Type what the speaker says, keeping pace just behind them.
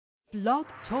Blog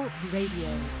Talk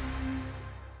Radio.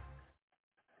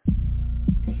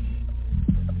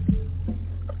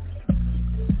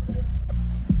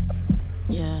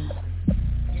 Yeah.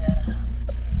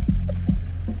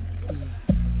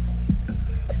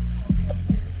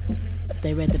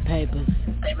 They read the papers.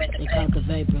 They caught the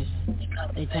vapors.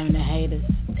 They turned to haters.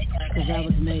 Cause I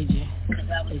was major.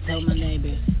 They told my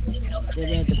neighbors. They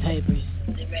read the papers.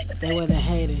 They were the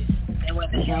haters.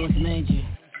 Cause I was major.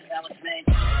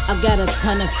 I got a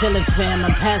ton of feelings, fam.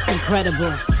 I'm past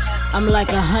incredible. I'm like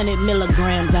 100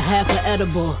 milligrams, a half a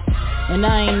edible. And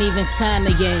I ain't even signed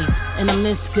the yay. And I'm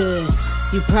this good.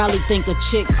 You probably think a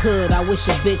chick could. I wish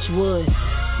a bitch would.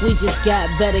 We just got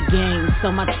better games,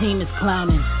 so my team is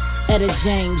clowning. Etta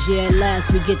James, yeah, at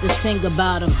last we get to sing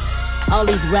about him. All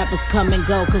these rappers come and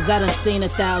go, cause I done seen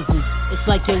 1,000. It's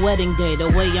like your wedding day, the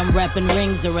way I'm wrapping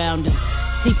rings around them.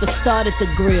 See, for start at the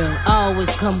grill, I always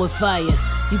come with fire.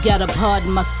 You gotta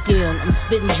pardon my skill, I'm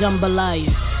spitting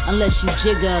jambalaya. Unless you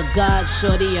Jigga or God,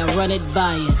 shorty, I run it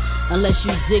by you. Unless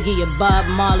you Ziggy or Bob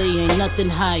Marley, ain't nothing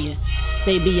higher.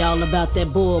 They be all about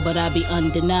that bull, but I be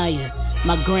undeniable.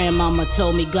 My grandmama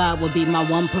told me God would be my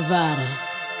one provider.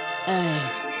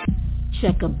 Ay.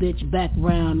 Check a bitch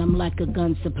background, I'm like a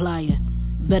gun supplier.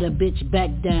 Better bitch back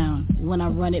down when I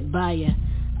run it by ya.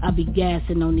 I be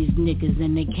gassing on these niggas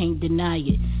and they can't deny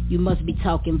it. You must be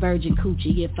talking virgin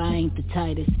coochie if I ain't the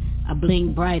tightest. I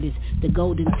bling brightest, the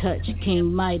golden touch,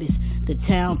 King Midas. The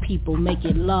town people make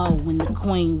it law when the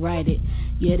queen write it.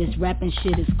 Yeah, this rapping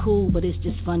shit is cool, but it's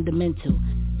just fundamental.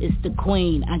 It's the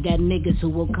queen, I got niggas who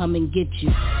will come and get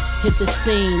you. Hit the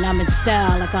scene, I'm in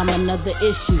style like I'm another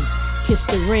issue. Kiss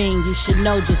the ring, you should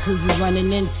know just who you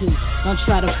running into. Don't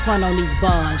try to front on these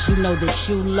bars, you know that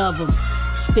you love them.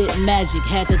 Spit magic,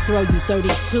 had to throw you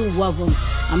 32 of them.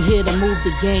 I'm here to move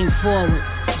the game forward.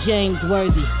 James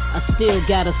Worthy, I still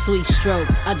got a sweet stroke.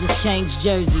 I just changed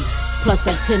jersey. Plus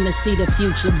I tend to see the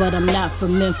future, but I'm not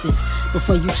from Memphis.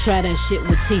 Before you try that shit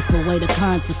with Tifa, weigh the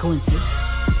consequences.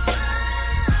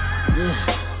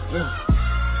 Yeah.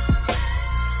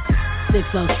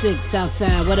 606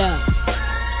 Southside, what up?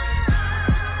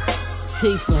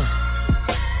 Tifa.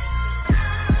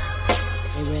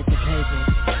 They read the papers.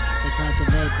 They caught the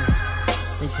vapors.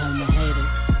 They turned the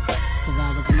haters. Cause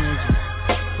I was major.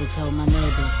 They told my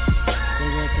neighbors. They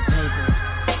read the papers.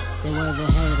 They were the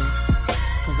haters.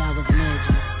 Cause I was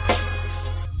major.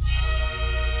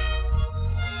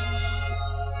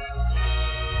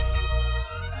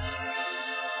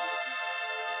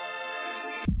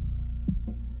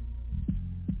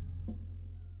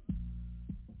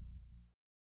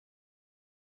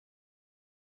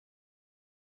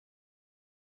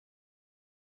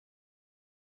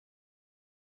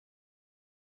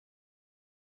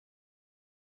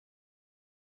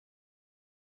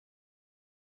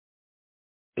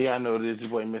 Yeah, I know this is your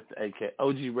boy Mr. AK.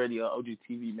 OG Radio, OG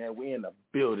TV, man. We in the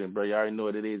building, bro. You already know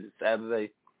what it is. It's Saturday.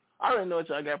 I already know what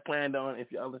y'all got planned on.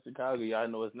 If y'all in Chicago, y'all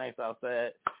know it's nice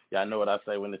outside. Y'all know what I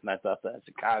say when it's nice outside in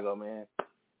Chicago, man.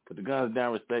 Put the guns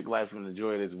down, respect life, and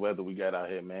enjoy this weather we got out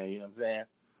here, man. You know what I'm saying?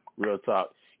 Real talk.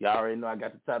 Y'all already know I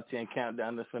got the top 10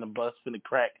 countdown that's finna bust, finna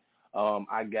crack.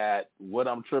 I got what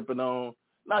I'm tripping on.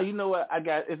 No, you know what?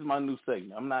 It's my new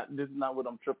segment. This is not what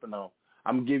I'm tripping on.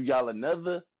 I'm gonna give y'all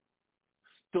another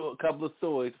a couple of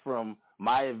stories from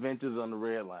my adventures on the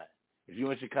red line. If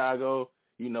you're in Chicago,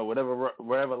 you know,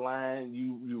 wherever line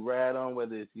you ride on,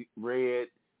 whether it's red,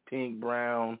 pink,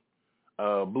 brown,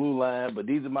 blue line, but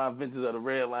these are my adventures of the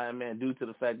red line, man, due to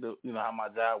the fact that, you know, how my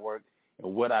job works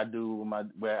and what I do,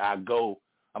 where I go.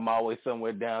 I'm always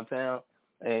somewhere downtown,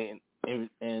 and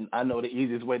I know the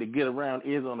easiest way to get around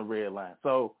is on the red line.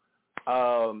 So,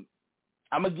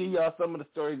 I'm going to give y'all some of the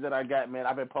stories that I got, man.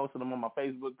 I've been posting them on my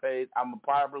Facebook page. I'm going to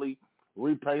probably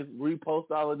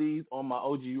repost all of these on my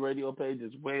OG radio page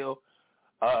as well,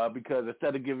 because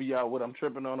instead of giving y'all what I'm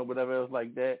tripping on or whatever else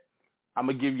like that, I'm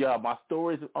going to give y'all my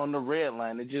stories on the red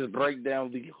line and just break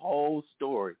down the whole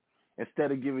story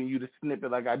instead of giving you the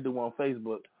snippet like I do on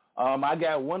Facebook. I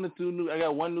got one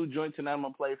new joint tonight I'm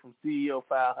going to play from CEO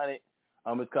 500.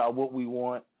 It's called What We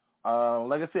Want.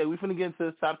 Like I said, we finna get into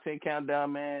the top 10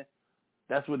 countdown, man.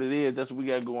 That's what it is. That's what we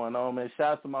got going on, man.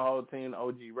 Shout out to my whole team, the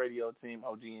OG Radio team,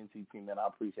 OG NT team, man. I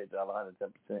appreciate y'all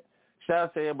 110%. Shout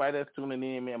out to everybody that's tuning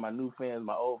in, man, my new fans,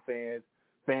 my old fans,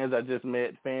 fans I just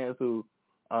met, fans who,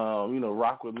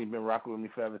 rock with me, been rocking with me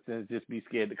forever since, just be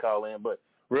scared to call in. But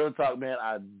real talk, man,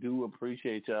 I do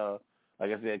appreciate y'all.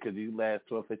 Like I said, because these last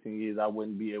 12, 15 years, I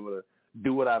wouldn't be able to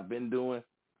do what I've been doing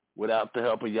without the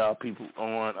help of y'all people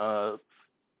on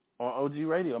OG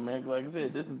Radio, man. Like I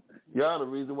said, this is y'all the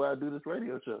reason why I do this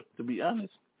radio show. To be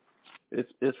honest,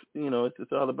 it's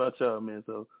all about y'all, man.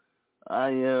 So I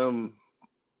am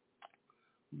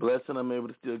blessed and I'm able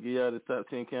to still give y'all the top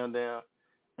 10 countdown.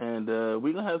 And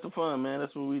we're gonna have some fun, man.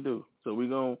 That's what we do. So we're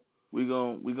gonna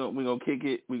kick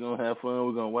it. We're gonna have fun.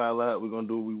 We're gonna wild out. We're gonna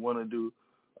do what we want to do.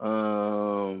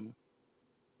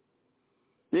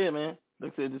 Yeah, man.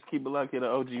 Like I said, just keep it locked here to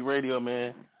OG Radio,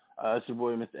 man. It's your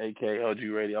boy, Mr. AK, OG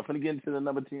Radio. I'm finna get into the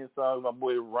number 10 song. My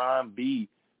boy Ron B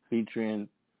featuring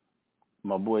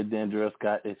my boy Dandrell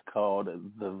Scott. It's called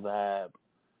The Vibe.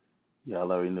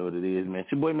 Y'all already know what it is, man.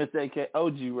 It's your boy, Mr. AK,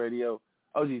 OG Radio,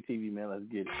 OG TV, man. Let's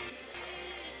get it.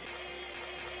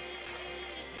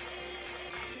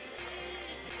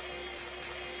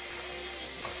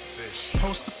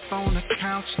 Post up on the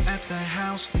couch at the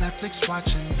house, Netflix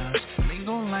watching us.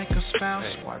 Mingle like a spouse,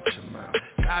 watch your mouth.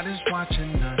 God is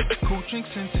watching us. Cool drinks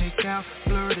and take out,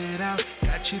 blurt it out.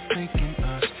 Got you thinking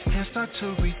us. Hands start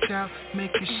to reach out,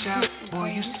 make you shout. Boy,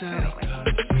 you silly cuz.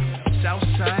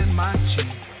 Southside my G,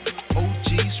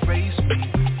 OGs raise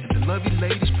me, and the lovely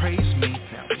ladies praise me.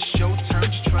 Now it's your turn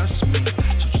to trust me,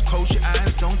 so just close your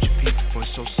eyes, don't you peek. Boy,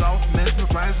 so soft,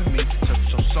 mesmerizing me.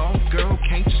 So soft, girl,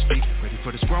 can't you speak? Ready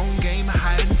for this grown game of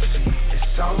hide and seek.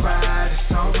 It's alright,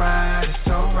 it's alright, it's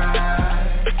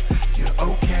alright. You're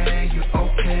okay, you're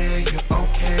okay, you're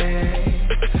okay.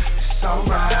 It's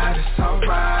alright,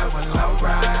 well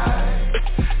alright.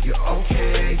 You're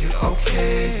okay,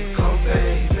 go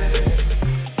baby.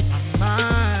 My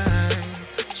mind,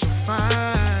 so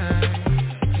fine.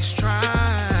 Please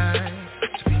try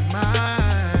to be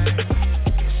mine.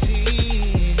 It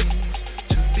seems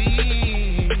to be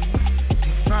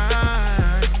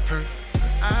divine. Perfect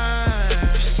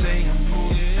eyes. You say I'm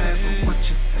moving fast, but what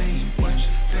you think?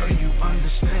 Girl, you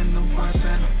understand the words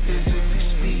that I'm physically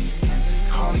speaking.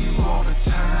 Call you all the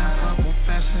time, bubble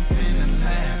fast and pen and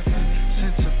laughing.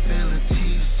 Sensibility,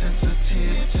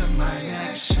 sensitive to my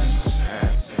actions.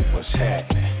 What's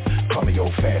happening? Call me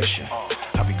old fashioned.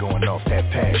 I be going off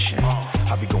that passion.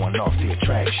 I be going off the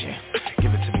attraction.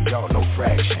 Give it to me, y'all, no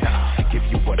fraction. Give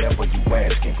you whatever you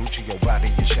asking. Gucci your body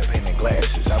and champagne and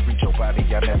glasses. I read your body,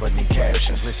 I never need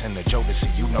captions. Listen to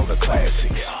Jodeci, you know the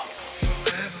classics.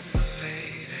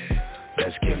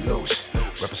 Let's get loose.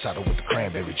 Reposado with the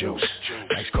cranberry juice.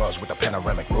 Nice cars with a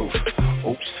panoramic roof.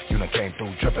 Oops, you done came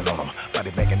through dripping on them.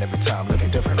 Body making every time looking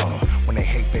different on them. When they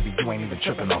hate, baby, you ain't even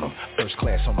tripping on them. First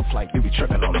class on the flight, you be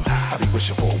tripping on them. I be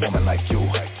wishing for a woman like you.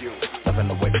 Loving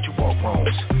the way that you walk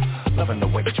rooms. Loving the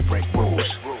way that you break rules.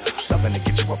 Loving to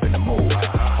get you up in the mood.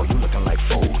 Oh, you looking like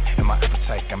food. And my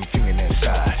appetite got me feeling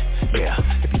inside.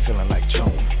 Yeah, it be feeling like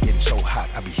June. Getting so hot,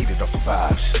 I be heated off the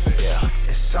vibes. Yeah.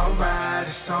 It's alright,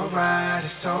 it's alright,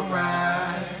 it's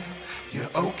alright. You're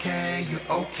okay,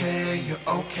 you're okay, you're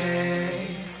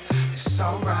okay. It's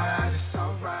alright,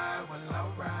 well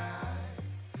alright.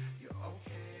 You're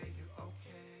okay, you go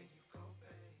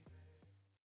baby.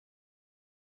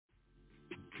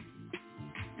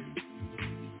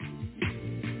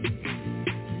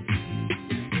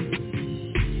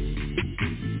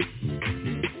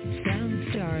 Sound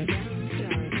Stars.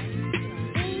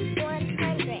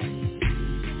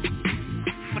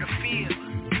 For the feel,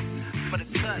 for the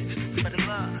touch, for the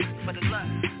love, for the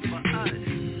lust, for us.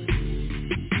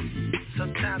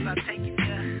 Sometimes I take you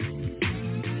there,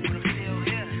 but I'm still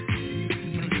here,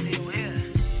 but I'm still here.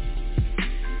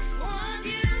 Want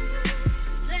you,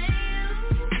 say you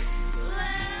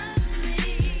love me.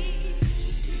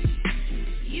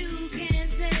 You can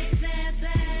take that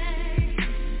back.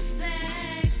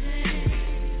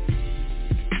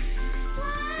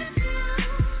 Want you,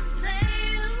 say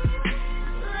you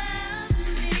love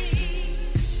me.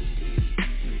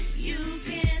 You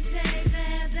can take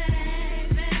that back.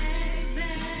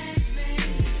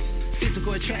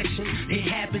 Physical attraction, it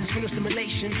happens from the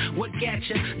stimulation. What got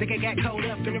ya? Think I got caught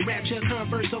up in the rapture.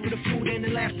 Converse over the food and the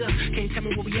laughter. Can't tell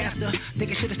me what we after.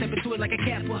 Think I should've stepped into it like a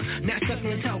capper. Not sucking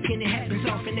and talking, it happens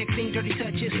often. Next thing, dirty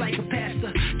touch, it's like a pastor.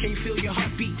 Can you feel your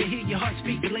heartbeat? To hear your heart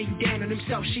speak, to lay you down on them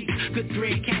soft sheets. Good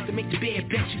thread, cast to make the bed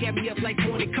bounce. You got me up like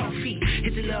morning coffee.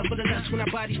 Hit the love for the lust when our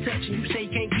bodies touching. You say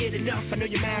you can't get enough. I know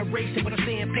your mind racing, but I'm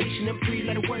staying patient. Them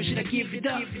 3-letter words, should I give it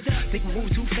up? Think we move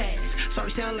too fast.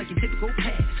 Sorry, sound like a typical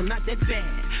pass. I'm not that bad.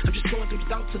 I'm just going through the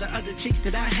thoughts of the other chicks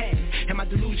that I had. Am I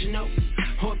delusional?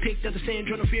 Or picked up the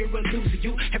syndrome of fear of losing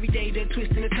you? Every day they're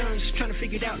twisting and turns, just trying to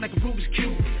figure it out like a Rubik's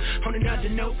Cube. On another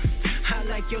note, I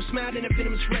like your smile and a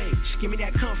venomous rage. Give me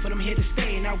that comfort, I'm here to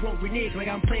stay, and I won't renege like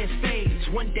I'm playing spades.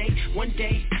 One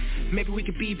day, maybe we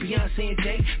could be Beyonce and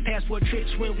Jay. Passport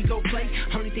trips when we go play.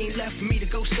 Only thing left for me to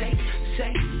go say.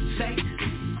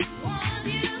 Want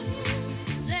you,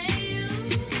 say you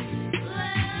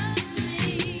love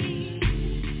me.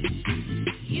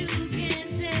 You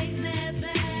can take that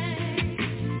back.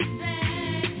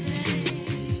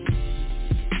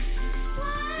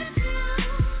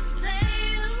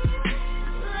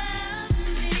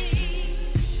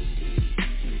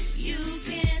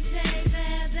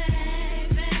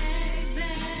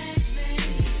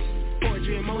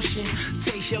 ocean.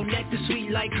 Taste your nectar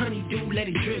sweet like honeydew, let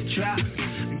it drip drop.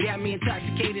 Got me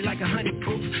intoxicated like 100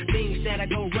 proof. Things that I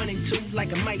go running to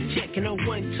like a mic check and a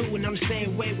 1-2. And I'm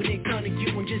saying way when it come to you,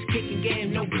 I'm just kicking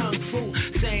game, no kung fu.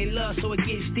 Saying love so it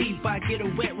gets deep, I get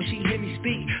her wet when she hear me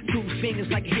speak. 2 fingers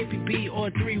like a hippie beat, or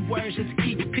 3 words just to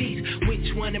keep the peace.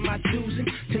 Which one am I choosing?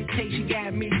 Temptation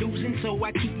got me losing, so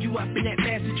I keep you up in that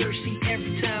passenger seat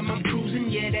every time I'm cruising.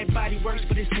 Yeah, that body works,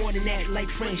 but it's more than that, like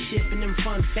friendship and them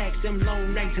fun facts. Them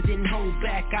long nights I didn't hold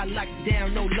back, I locked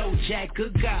down, no low jack,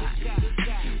 good God.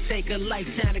 Take a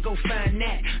lifetime to go find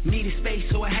that. Needed space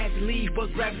so I had to leave,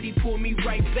 but gravity pulled me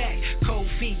right back. Cold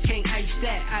feet, can't ice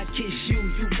that. I kiss you,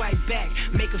 you bite back.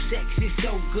 Make up sex, it's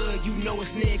so good, you know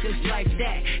it's niggas like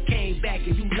that. Came back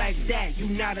and you like that. You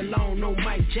not alone, no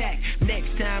Mike Jack.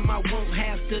 Next time I won't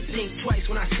have to think twice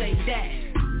when I say that.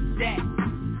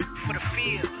 For the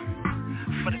feel,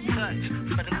 for the touch,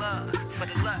 for the love, for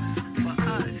the lust, for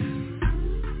us.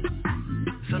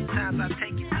 Sometimes I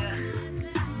take you there.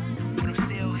 But I'm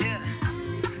still here.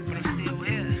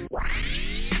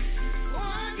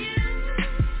 Want you,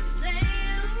 say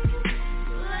you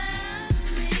love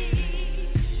me.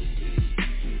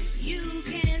 You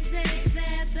can't take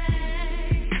that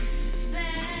back.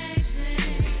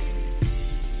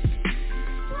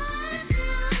 Want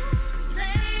you,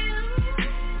 say you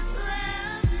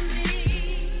love me.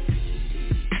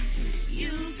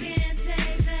 You can't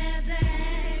take that back.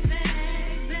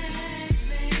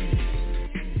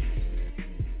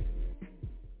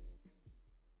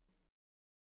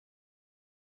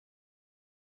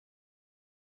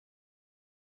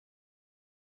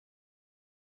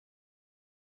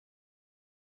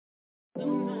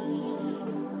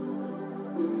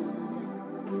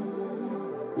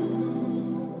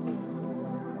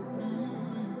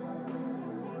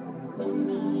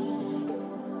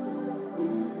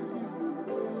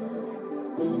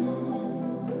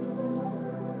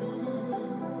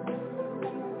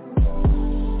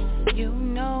 You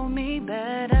know me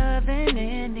better than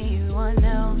anyone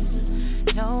else.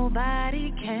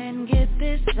 Nobody can get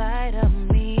this side of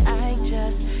me. I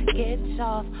just get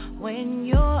soft when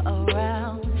you're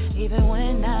around. Even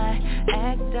when I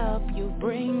act up, you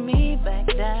bring me back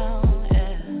down.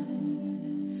 Yeah.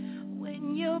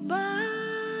 When your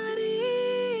body's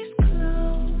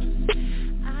close,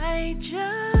 I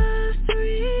just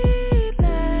relax.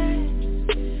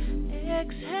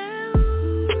 Exhale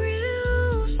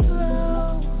real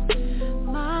slow.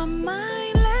 My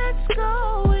mind lets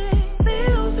go, it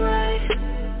feels right.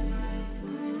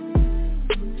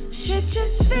 Shit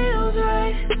just feels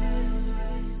right.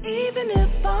 Even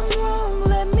if I'm wrong,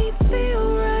 let me feel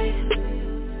right.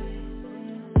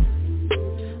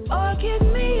 Or get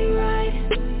me right.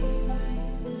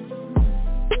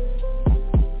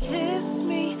 Kiss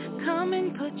me, come and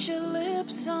put your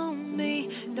lips on me.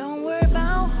 Don't worry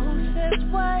about who says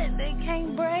what, they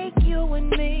can't break you and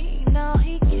me. No,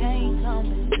 he can't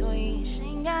come between, she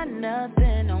ain't got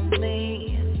nothing on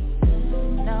me.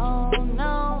 No,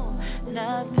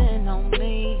 nothing on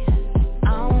me. I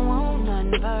don't want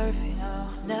nothing perfect,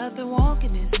 nothing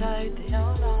walking is perfect.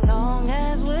 Long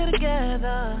as we're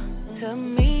together, to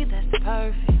me that's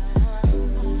perfect.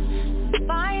 The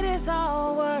fight is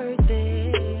all worth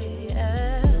it,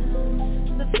 yeah.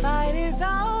 The fight is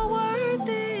all worth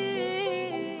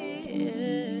it,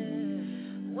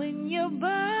 yeah. When your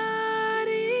body's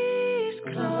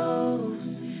close,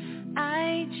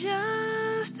 I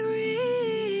just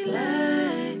relax.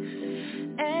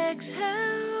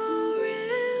 Exhale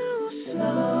real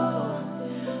slow.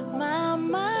 My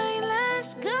mind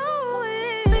lets go,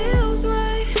 it feels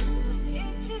right.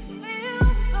 It just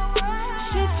feels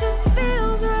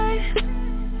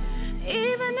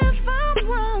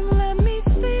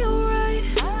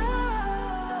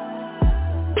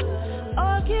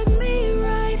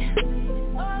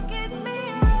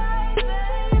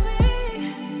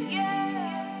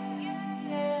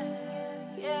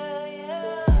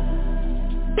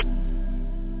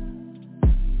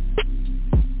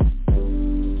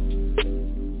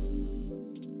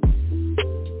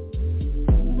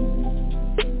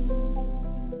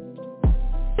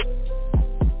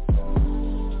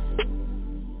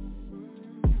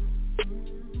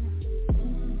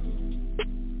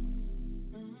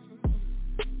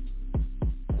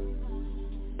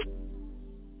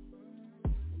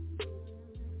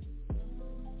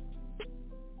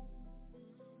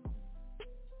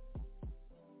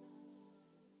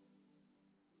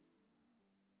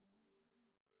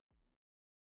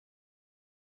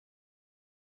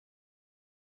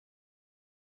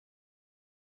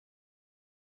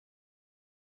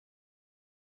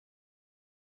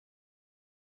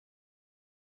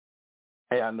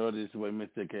Hey, I know this way,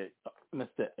 Mr.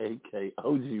 AK,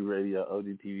 OG Radio, OG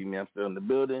TV, man. I'm still in the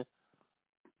building.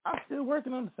 I'm still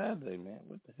working on the Saturday, man.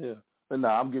 What the hell? But no,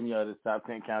 I'm giving y'all this top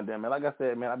 10 countdown, man. Like I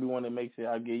said, man, I be wanting to make sure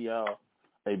I give y'all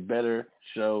a better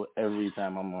show every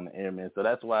time I'm on the air, man. So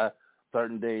that's why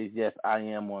certain days, yes, I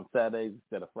am on Saturdays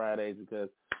instead of Fridays, because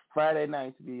Friday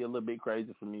nights be a little bit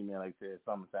crazy for me, man. Like I said,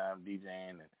 summertime DJing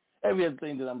and every other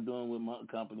thing that I'm doing with my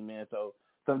company, man. So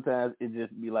sometimes it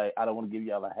just be like, I don't want to give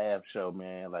y'all a half show,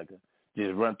 man. Like,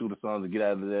 just run through the songs and get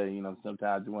out of there. You know,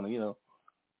 sometimes you want to,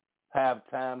 have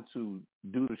time to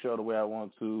do the show the way I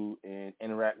want to and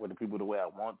interact with the people the way I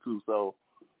want to. So,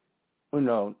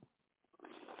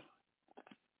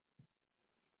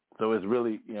 so it's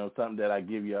really, something that I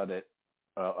give y'all that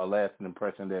a lasting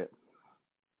impression that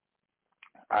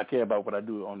I care about what I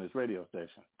do on this radio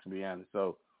station, to be honest.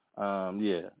 So,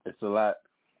 yeah, it's a lot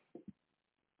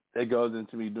that goes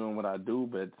into me doing what I do,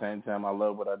 but at the same time, I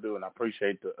love what I do, and I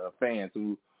appreciate the fans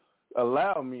who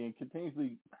allow me and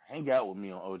continuously hang out with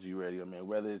me on OG Radio, man,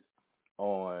 whether it's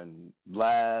on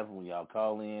live when y'all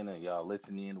call in and y'all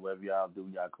listen in, whatever y'all do,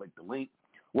 y'all click the link.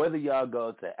 Whether y'all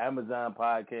go to Amazon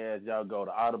Podcast, y'all go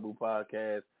to Audible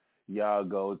Podcast, y'all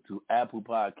go to Apple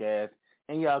Podcast,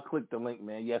 and y'all click the link,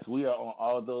 man. Yes, we are on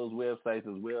all those websites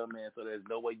as well, man, so there's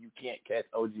no way you can't catch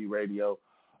OG Radio.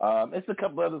 It's a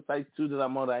couple other sites, too, that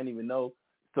I'm on that I didn't even know.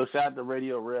 So shout out to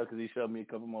Radio Rail because he showed me a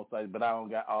couple more sites, but I don't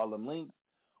got all them links.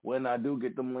 When I do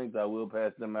get them links, I will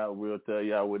pass them out. We'll tell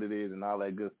y'all what it is and all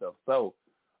that good stuff. So,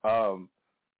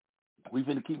 we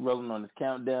finna keep rolling on this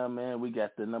countdown, man. We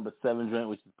got the number 7 joint,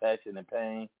 which is Passion and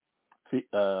Pain.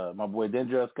 My boy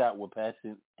Denzel Scott with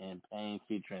Passion and Pain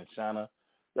featuring Shauna.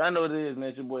 Y'all know what it is, man.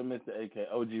 It's your boy Mr. AK,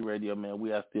 OG Radio, man.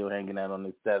 We are still hanging out on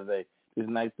this Saturday. This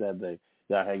nice Saturday.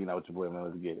 Y'all hanging out with your boy, man.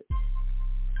 Let's get it.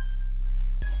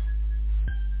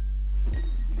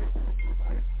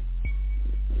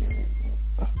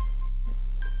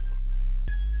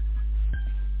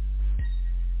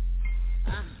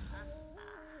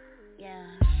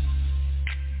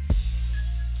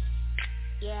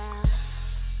 Yeah.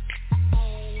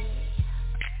 Hey,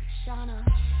 Shauna.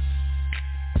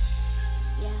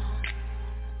 Yeah.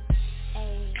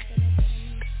 Hey.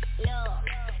 Look.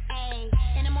 Hey.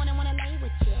 In the morning wanna lay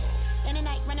with you. In the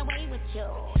night run away with you.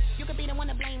 You could be the one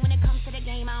to blame when it comes to the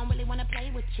game. I don't really wanna play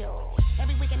with you.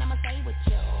 Every weekend I'ma stay with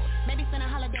you. Maybe spend a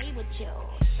holiday with you.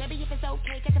 Baby, if it's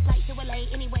okay, catch a flight to LA.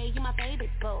 Anyway, you my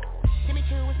favorite boo. Jimmy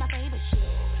Choo is my favorite shoe.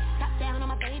 Top down on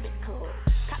my favorite cool.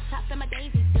 Cop tops and my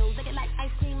Daisy dudes. Looking like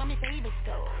ice cream on my favorite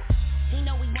school. He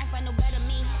know we won't find no better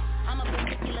me. I'm a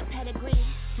particular pedigree.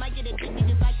 Might get addicted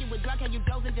just like you with drug. How you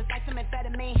dozing just like some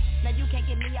amphetamine. Now you can't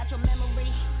get me out your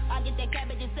memory. I get that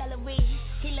cabbage and celery.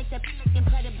 He likes that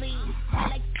incredibly.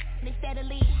 I like it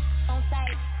steadily. On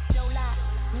sight, no lie,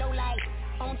 no light.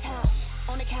 On top,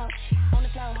 on the couch, on the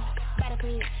floor. By the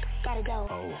fridge, by the door.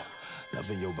 Oh,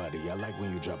 loving your body. I like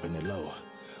when you dropping it low.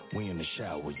 We in the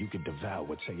shower, you can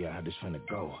devour. Tell you how this finna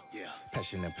go. Yeah.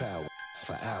 Passion and power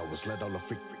for hours. Let all the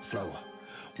freak flow.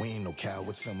 We ain't no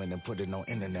cowards filming and putting on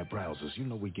internet browsers. You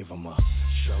know we give them a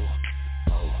show.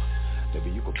 Oh,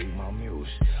 baby, you could be my muse.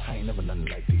 I ain't never nothing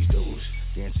like these dudes.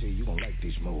 Guarantee you gon' like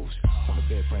these moves. On the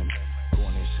bed frame,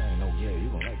 going insane. Oh yeah, you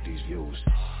gon' like these views.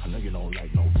 I know you don't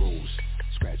like no rules.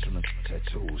 Scratch on the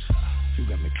tattoos. You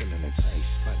got me feeling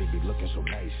enticed. Body be looking so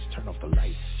nice. Turn off the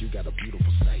lights. You got a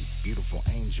beautiful sight. Beautiful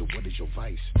angel. What is your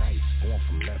vice? Nice. Going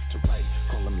from left to right.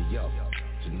 Calling me up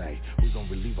tonight. We gon'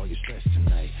 relieve all your stress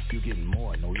tonight. You getting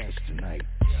more, no less tonight.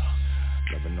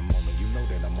 Loving the moment. You know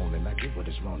that I'm on it. I get what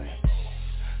it's running.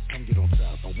 Come get on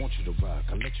top. I want you to rock.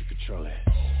 I'll let you control it.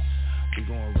 We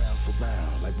going round for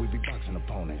round like we be boxing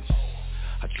opponents.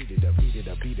 I treat it up, beat it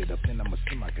up, beat it up, then I'ma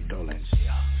send my condolence.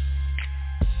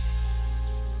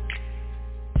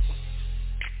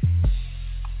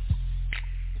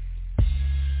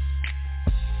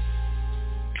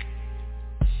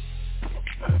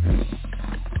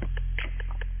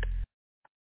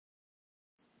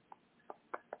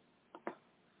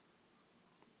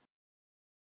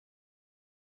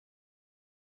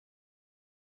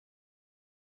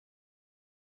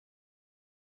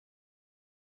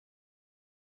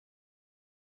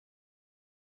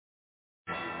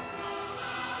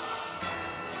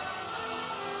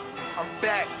 I'm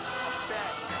back.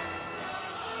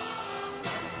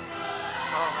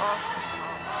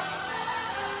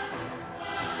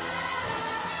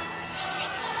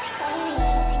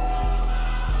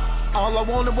 All I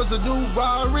wanted was a new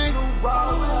Rari.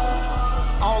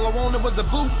 All I wanted was a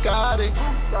Bugatti.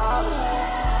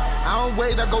 I don't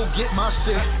wait, I go get my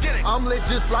shit. I'm lit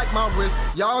just like my wrist.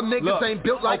 Y'all niggas ain't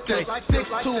built like this.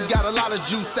 6'2", got a lot of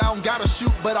juice. I don't gotta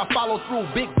shoot, but I follow through.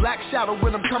 Big black shadow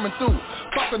when I'm coming through.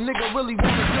 Fuck a nigga really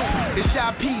wanna do. It's Shy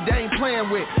P, they ain't playing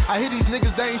with. I hear these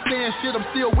niggas, they ain't saying shit. I'm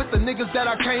still with the niggas that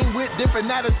I came with.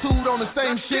 Different attitude on the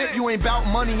same shit. You ain't bout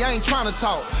money, I ain't trying to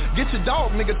talk. Get your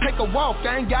dog, nigga, take a walk.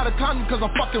 I ain't got a condom cause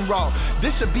I'm fucking raw.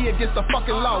 This should be against the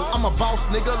fucking law. I'm a boss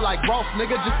nigga like Ross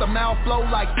nigga. Just a mouth flow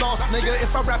like sauce nigga.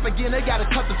 If I rap again, they gotta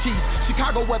cut the cheese.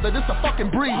 Chicago weather, this a fucking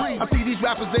breeze. I see these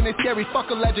rappers and they scary. Fuck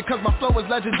a legend cause my flow is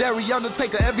legendary.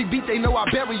 Undertaker, every beat they know I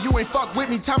bury. You ain't fuck with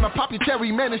me, time to pop your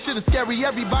cherry. Man, this shit is scary,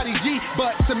 everybody G.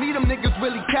 But to me, them niggas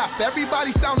really cap.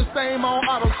 Everybody sound the same on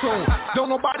auto-tune. Don't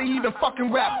nobody even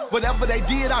fucking rap. Whatever they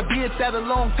did, I did that a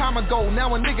long time ago.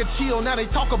 Now a nigga chill, now they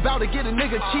talk about it, get a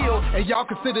nigga chill. And y'all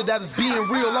consider that as being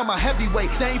real, I'm a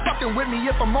heavyweight. They ain't fucking with me,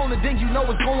 if I'm on it, then you know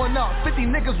it's going up. 50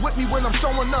 niggas with me when I'm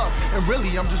showing up. And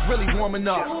really, I'm just really warming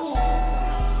up.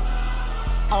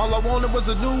 All I wanted was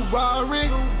a new Rari.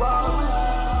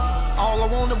 All I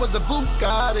wanted was a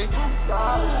Bugatti.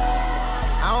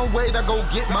 I don't wait, I go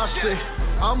get my shit.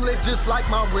 I'm lit just like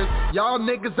my wrist. Y'all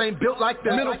niggas ain't built like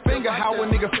that. Middle finger, how a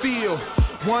nigga feel.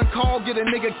 One call, get a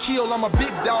nigga killed. I'm a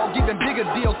big dog, even bigger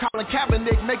deal. Colin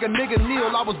Kaepernick, make a nigga kneel.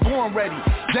 I was born ready,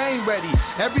 they ain't ready.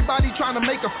 Everybody trying to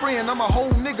make a friend. I'm a whole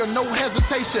nigga, no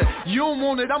hesitation. You don't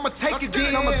want it, I'ma take it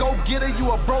then. I'ma go get it, you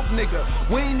a broke nigga.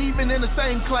 We ain't even in the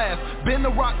same class. Been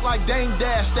the rock like Dame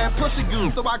Dash, that pussy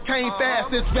good, so I came fast.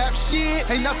 This rap shit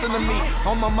ain't nothing to me.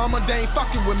 On my mama, they ain't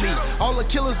fucking with me. All the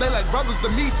killers, they like brothers to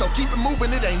me, so keep it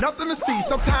moving, it ain't nothing to see.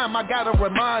 Sometime I gotta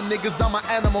remind niggas I'm an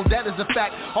animal, that is a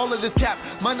fact. All of this cap,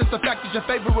 minus the fact that your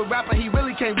favorite rapper, he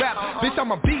really can't rap. Bitch,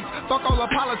 I'm a beast, fuck all the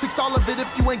politics, all of it if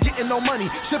you ain't getting no money.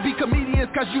 Should be comedians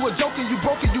cause you a joking, you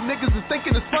broken, you niggas is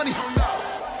thinking it's funny.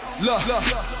 Look,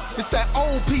 it's that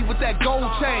old P with that gold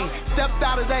chain. Stepped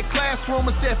out of that classroom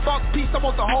and said, fuck peace, I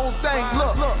want the whole thing.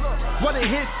 Look, what it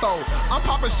hit though. I'm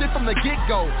popping shit from the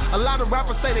get-go. A lot of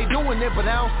rappers say they doing it, but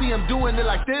I don't see them doing it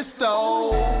like this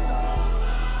though.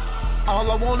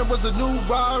 All I wanted was a new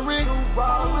Rari.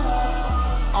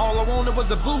 All I wanted was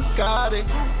a Bugatti.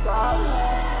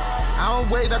 I don't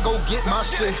wait, I go get my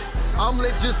shit. I'm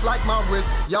lit just like my wrist.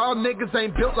 Y'all niggas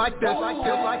ain't built like this.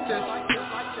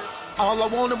 All I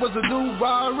wanted was a new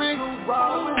Rari.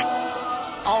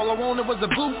 All I wanted was a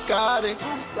Bugatti.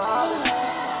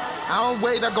 I don't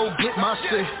wait, I go get my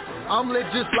shit. I'm lit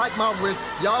just like my wrist.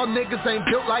 Y'all niggas ain't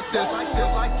built like this.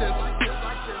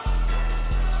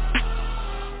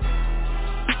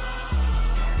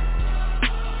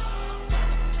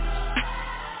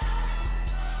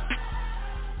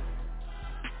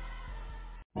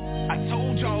 I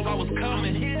told y'all I was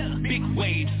coming, big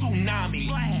wave, tsunami.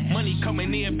 Money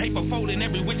coming in, paper folding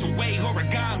every which way,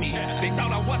 origami. They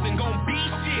thought I wasn't gonna be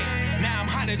shit, now I'm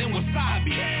hotter than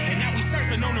wasabi. And now we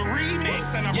surfing on the remix,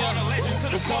 and I brought a legend to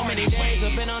the so many days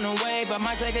I've been on the way, but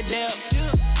might take a dip.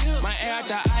 My air out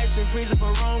the ice and freezer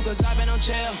for room, cause I've been on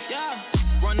chill.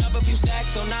 Run up a few stacks,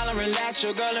 so now I relax,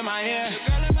 your girl in my ear.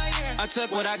 I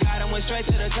took what I got and went straight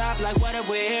to the top, like what if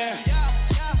we're here?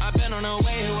 I've been on the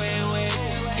way,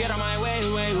 get on my way.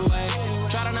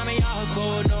 Try to knock me out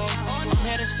cold, no. I'm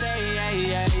here to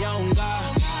stay, on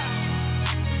God.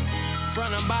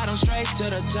 From the bottom straight to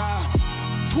the top.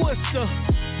 Twister,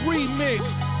 remix.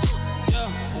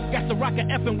 Got the rocker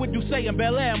effing with Ducey and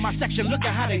Bel Air in my section. Look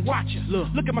at how they watch us.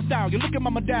 Look at my stallion, look at my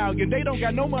medallion. They don't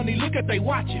got no money, look at they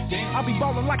watching. I be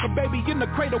ballin' like a baby in the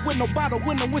cradle with no bottle,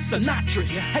 winning with Sinatra.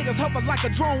 Haters hover like a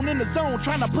drone in the zone,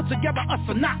 trying to put together a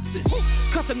synopsis.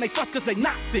 Cussin' they fuck cause they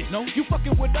not fit. No, you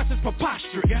fucking with us is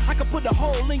preposterous. I could put a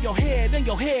hole in your head in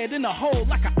a hole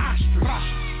like an ostrich.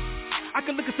 I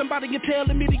can look at somebody and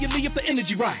tell immediately if the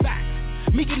energy right.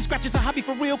 Me getting scratches a hobby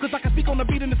for real, cause I can speak on the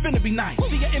beat and it's finna be nice.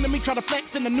 See your enemy try to flex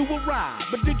in a new arrive,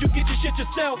 but did you get your shit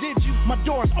yourself? Did you? My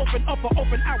doors open up for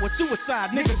open hour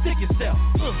suicide, nigga stick yourself.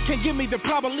 Can't give me the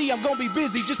probably, I'm gonna be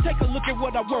busy, just take a look at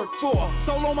what I work for.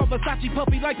 Solo my Versace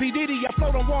puppy like P. Diddy, I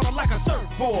float on water like a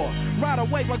surfboard. Ride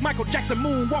away like Michael Jackson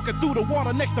moon, walking through the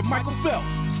water next to Michael Phelps.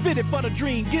 Spit it for the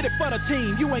dream, get it for the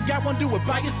team. You ain't got one, do it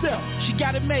by yourself. She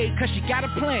got it made cause she got a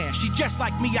plan. She just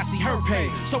like me, I see her pay.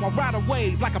 So I ride a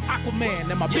wave like I'm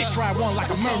Aquaman, and my bitch ride one like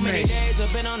a mermaid. So many days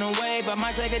I've been on the way, but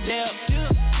might take a dip.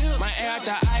 My air out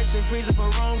the ice and freezer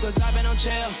for room, cause I've been on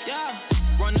chill.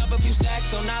 Run up a few stacks,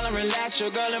 so now I relax,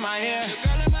 your girl in my ear.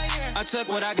 I took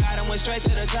what I got and went straight to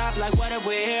the top, like what if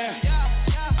we're here?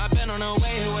 I've been on the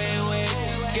way,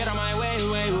 get on my way.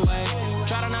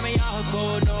 Try to knock me out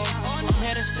cold, no. I'm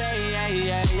here to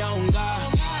stay, on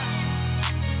God.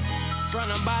 From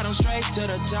the bottom straight to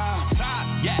the top.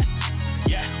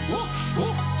 Yeah,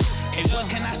 woo. Hey, what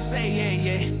can I say,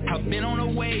 yeah. I've been on the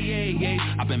way,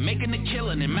 yeah. I've been making the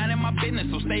killing and minding my business,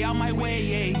 so stay out my way,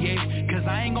 yeah. Cause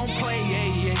I ain't gon' play,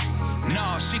 yeah.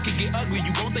 Nah, shit can get ugly,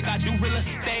 you gon' think I do real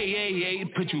estate, yeah.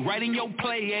 Put you right in your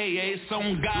play, yeah. It's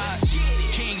on God,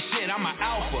 king shit, I'm an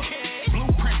alpha.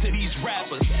 Blueprint to these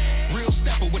rappers. Real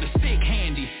stepper with a stick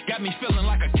handy, got me feeling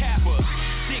like a capper.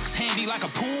 Six handy like a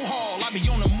pool hall, I be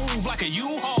on the move like a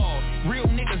U-Haul. Real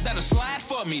niggas that'll slide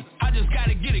for me, I just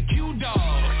gotta get a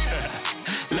Q-Dog.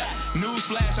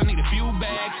 Newsflash, I need a few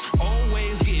bags.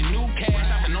 Always getting new cash,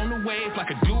 I've been on the wave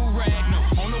like a do-rag. No,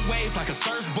 on the wave like a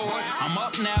surfboard. I'm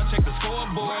up now, check the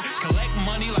scoreboard. Collect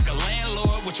money like a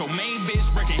landlord with your main bitch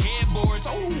breaking headboards.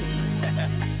 Ooh.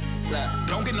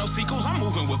 Don't get no sequels, I'm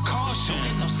moving with caution. Don't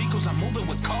get no sequels, I'm moving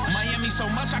with caution. Miami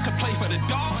so much I could play for the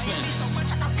Dolphins.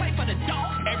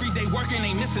 Everyday working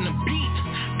ain't missing a beat,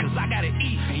 cause I gotta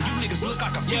eat, and you niggas look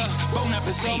like a feast. For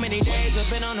so many days I've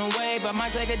been on the way, but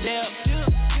might take a dip.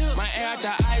 My air out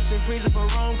the ice and freezing for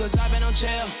room, cause I've been on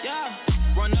chill.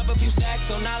 Run up a few stacks,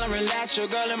 so now I relax, your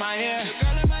girl in my ear.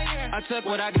 I took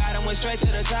what I got and went straight to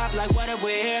the top, like what if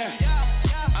we're here?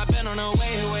 I've been on the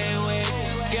way,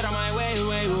 get on my way.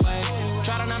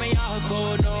 Try to knock me out,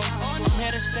 cold though. I'm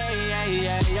here to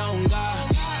stay, on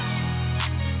God.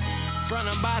 From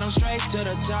the bottom straight to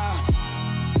the top.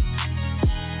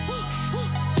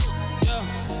 Yeah.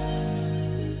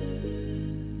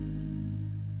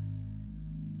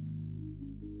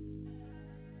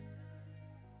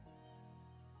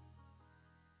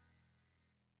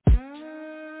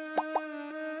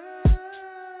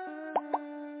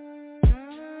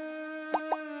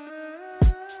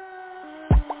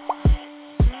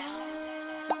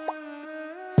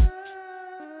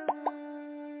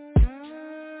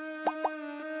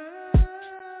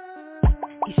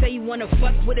 Say you wanna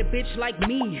fuck with a bitch like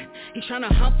me. He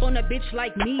tryna hump on a bitch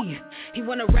like me. He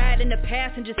wanna ride in the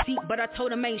passenger seat, but I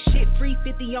told him ain't shit free,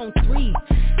 50 on 3.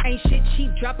 Ain't shit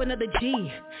cheap, drop another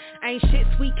G. Ain't shit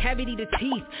sweet, cavity to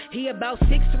teeth. He about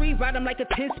 6'3", ride him like a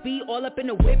 10-speed. All up in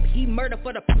the whip, he murder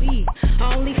for the plea.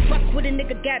 I only fuck with a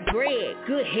nigga got bread,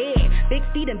 good head, big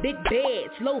feet and big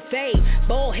beds, low fade,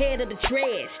 bald head of the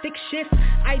tread. Stick shift,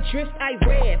 I drift, I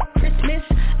rev. Christmas,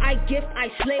 I gift, I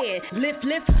sled.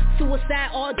 Lift, suicide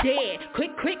all dead.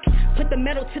 Quick, put the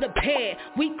metal to the pad.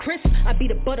 We crisp, I be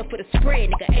the butter for the spread,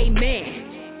 nigga,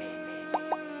 amen.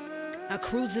 I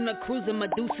cruising,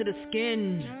 Medusa the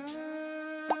skin.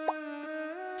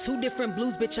 2 different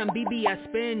blues, bitch, I'm BB, I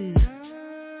spin.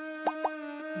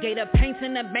 Gator paints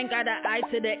in the bank, got the I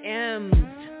to the M's.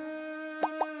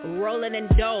 Rolling in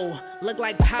dough, look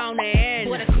like pound and.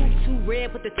 Boy, the coupe too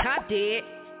red, but the top dead.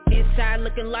 Inside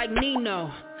looking like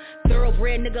Nino.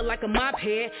 Thoroughbred nigga like a mop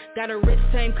head. Got a wrist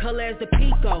same color as the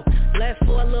Pico. Left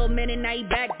for a little minute, now he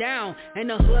back down. And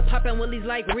the hood poppin' willies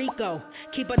like Rico.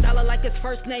 Keep a dollar like his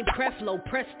first name Creflo.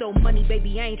 Presto money,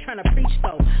 baby, I ain't tryna preach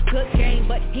though. Good game,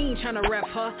 but he ain't tryna ref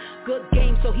her. Good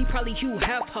game, so he probably Hugh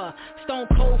Hefner. Stone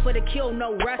cold for the kill,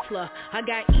 no wrestler. I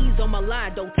got ease on my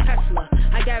line, though Tesla.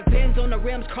 I got Benz on the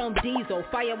rims, chrome diesel.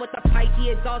 Fire with the pipe,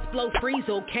 the exhaust blow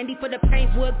freezel. Candy for the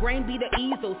paint, wood grain be the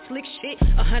easel. Slick shit,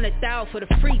 100,000 for the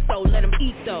free throw. Let him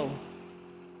eat though.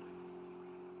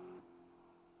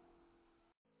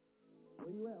 Where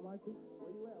you at, Michael?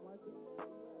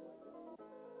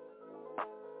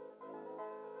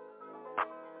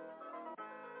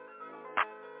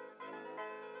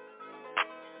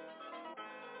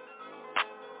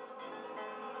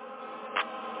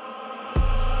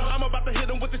 I'm about to hit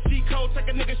him with the cheat code, take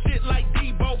a nigga shit like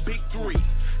Debo, big 3.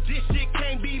 This shit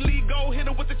can't be legal, hit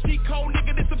him with the cheat code,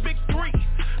 nigga, this a big 3.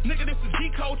 Nigga, this is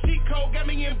G-code, cheat code, got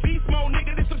me in beast mode,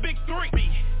 nigga, this a big 3.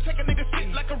 Take a nigga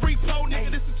shit like a repo, nigga,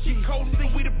 this is cheat code,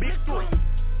 nigga, we the big 3.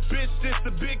 Bitch, this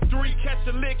the big 3, catch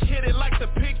a lick, hit it like the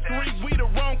pick 3. We the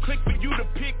wrong click for you to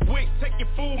pick wick. Take your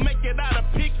food, make it out a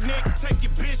picnic. Take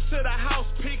your bitch to the house,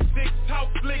 pick 6, talk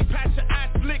slick, patch your eye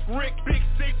slick, Rick. Big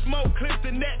 6, more clips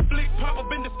than Netflix. Pop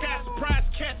up in the sky, surprise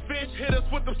catfish. Hit us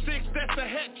with them 6, that's a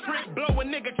hat trick. Blow a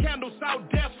nigga candles out,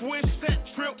 death wish. Set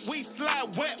trip, we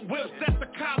slide wet whips. That's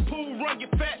a cop who run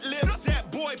your fat lips.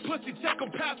 That boy pussy, check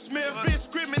him Pap Smith. Bitch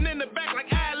screaming in the back like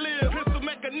I live. Pistol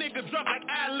make a nigga drop like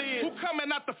I live. Who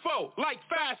coming out the foe? Like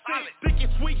 5, 6. Thick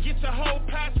and sweet, get your whole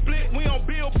pie split. We on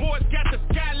billboards, got the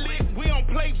sky lit. We on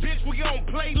play, bitch, we on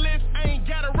playlist. I ain't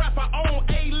got a rap, I own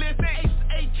A-list.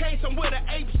 AK, I'm where the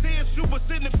apes is. Shoot us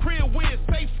in the crib where it's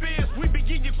safe is. We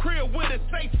begin your crib where the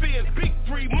safe is. Big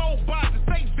 3, more bars and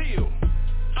Stateville.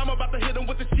 I'm about to hit him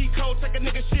with the cheat code, take a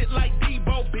nigga shit like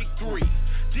Debo, big 3.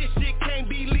 This shit can't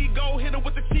be legal, hit him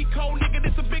with the cheat code, nigga,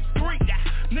 this a big 3.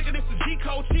 Nigga, this is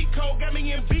G-code, cheat code, got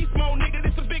me in beast mode, nigga,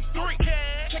 this a big 3.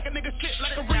 Check a nigga shit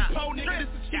like a repo, nigga, this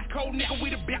is cheat code. code, nigga, we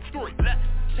the big three.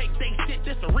 Take they shit,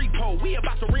 this a repo. We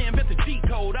about to reinvent the G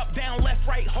code. Up, down, left,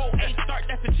 right, hold. A start,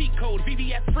 that's a cheat code.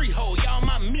 VVS freehold, y'all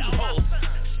my meat hoes.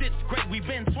 Shit's great, we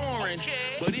been touring.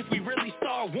 But if we really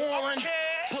start warring,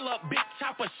 pull up big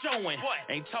chopper showing.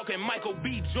 Ain't talking Michael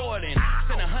B. Jordan.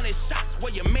 Send 100 shots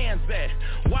where your man's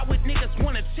at. Why would niggas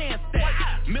want a chance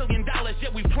that? $1 million,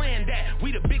 yet we planned that.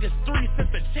 We the biggest three since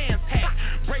the chance had.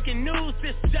 Breaking news,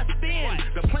 this just in.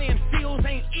 The playing fields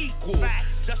ain't equal.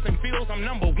 Justin Fields, I'm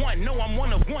number one. No, I'm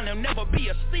one of one. There'll never be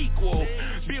a sequel.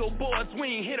 Billboards, we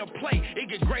ain't hit a play. It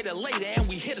get greater later and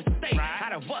we hit a state.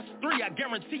 Out of us three, I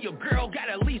guarantee your girl got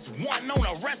at least one on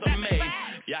a resume.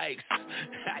 Yikes.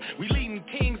 We leading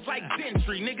kings like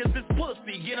Gentry. Niggas is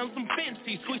pussy. Get them some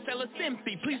fancy. Squeeze tell us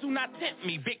empty. Please do not tempt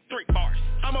me. Big three bars.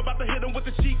 I'm about to hit him with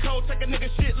the cheat code. Take a nigga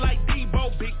shit like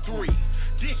Debo. Big three.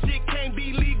 This shit can't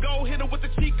be legal. Hit him with the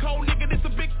cheat code. Nigga, this a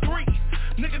big three.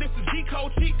 Nigga, this is G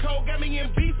code. Cheat code. Got me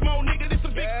in beast mode. Nigga, this a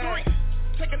big three.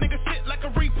 Take a nigga shit like a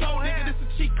repo. Nigga, this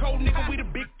a cheat code. Nigga, we the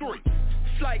big three.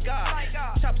 Like God,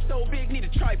 chop so big, need a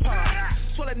tripod.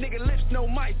 Swell that nigga lips, no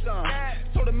mic on.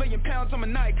 Sold £1 million, I'm a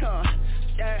Nikon.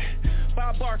 Yeah,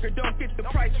 Bob Barker, don't get the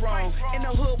price wrong. In the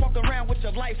hood, walk around with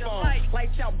your life on.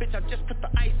 Lights out, bitch, I just put the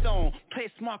ice on. Play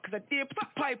it smart, cause I did put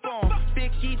the pipe on.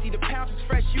 Big Easy, the pounds is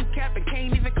fresh, you cap it.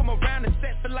 Can't even come around the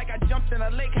set. Feel like I jumped in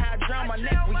a lake, how I drowned my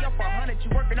neck. We up 100,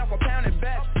 you working off a pound and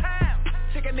bet.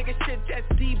 Take a nigga shit, that's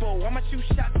Debo. I'ma shoot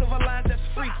shots over lines, that's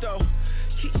free throw.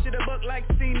 Keep shit a buck like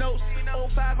C-Notes.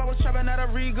 05, I was trapping out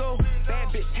of Rigo. Bad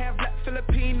bitch, half black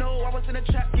Filipino. I was in the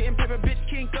trap getting paper, bitch,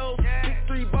 Kinko. Big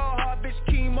three ball, hard bitch,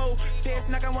 chemo. Dead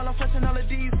knocking while I'm flashing all the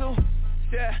diesel.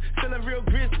 Yeah, feeling real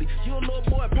grizzly. You a little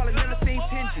boy, probably never seen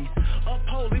Tenji.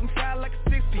 Uphold, leave him fly like a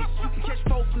 6-piece. You can catch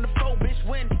 4 from the 4, bitch,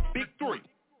 win. Big three.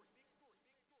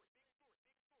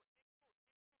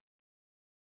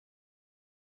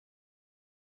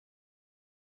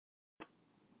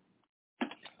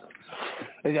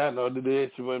 Hey, y'all know what it is.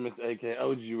 It's your boy, Mr. AK,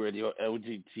 OG Radio,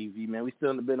 LG TV, man. We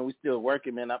still in the building. We still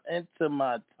working, man. I'm into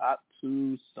my top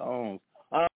 2 songs.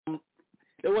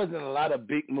 There wasn't a lot of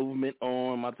big movement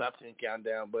on my top 10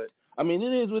 countdown, but, I mean,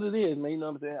 it is what it is, man. You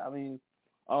know what I'm saying? I mean,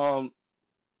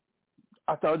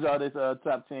 I told y'all this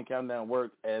top 10 countdown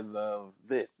works as of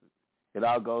this. It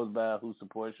all goes by who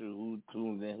supports you, who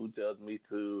tunes in, who tells me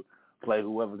to play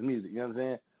whoever's music. You know what I'm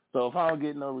saying? So if I don't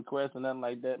get no requests or nothing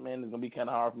like that, man, it's going to be kind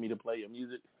of hard for me to play your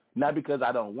music. Not because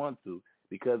I don't want to,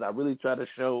 because I really try to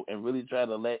show and really try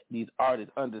to let these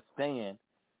artists understand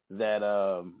that,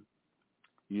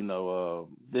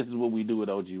 this is what we do with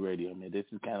OG Radio, man. This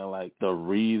is kind of like the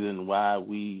reason why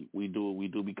we do what we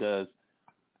do, because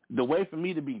the way for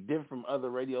me to be different from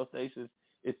other radio stations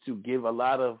is to give a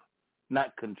lot of,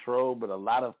 not control, but a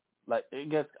lot of, like, I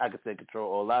guess I could say control,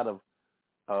 or a lot of,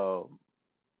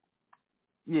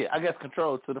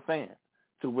 control to the fans,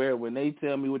 to where when they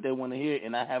tell me what they want to hear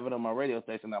and I have it on my radio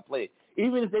station, I play it.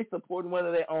 Even if they support one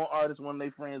of their own artists, one of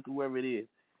their friends, whoever it is,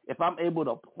 if I'm able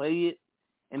to play it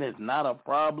and it's not a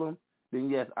problem, then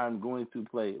yes, I'm going to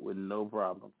play it with no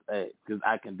problem, because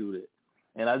I can do that.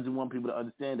 And I just want people to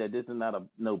understand that this is not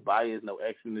no bias, no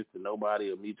extraness to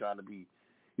nobody, or me trying to be,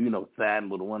 siding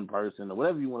with one person or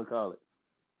whatever you want to call it.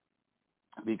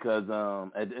 Because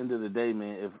at the end of the day,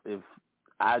 man, if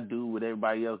I do what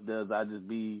everybody else does, I just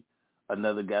be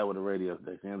another guy with a radio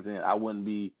station. You know what I'm saying? I wouldn't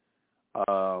be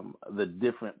the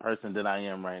different person that I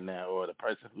am right now, or the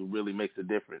person who really makes a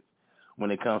difference when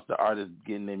it comes to artists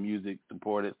getting their music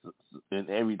supported and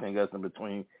everything else in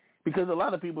between. Because a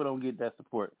lot of people don't get that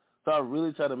support. So I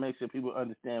really try to make sure people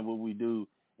understand what we do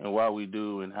and why we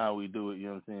do and how we do it. You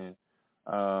know what I'm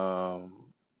saying?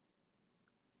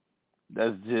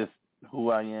 That's just who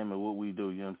I am and what we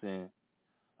do. You know what I'm saying?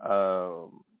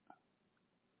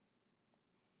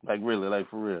 Like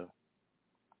for real.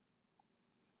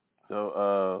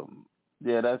 So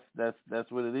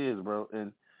that's what it is, bro.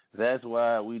 And that's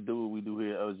why we do what we do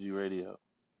here at OG Radio.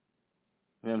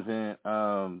 You know what I'm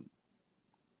saying?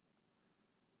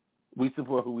 We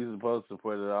support who we're supposed to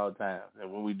support at all times.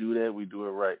 And when we do that, we do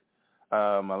it right.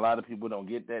 A lot of people don't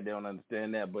get that. They don't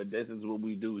understand that. But this is what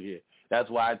we do here. That's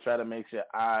why I try to make sure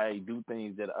I do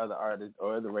things that other artists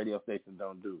or other radio stations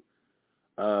don't do.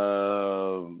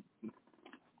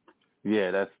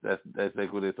 That's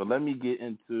like what it is. So let me get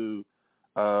into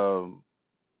some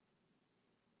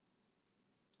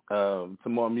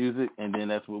more music, and then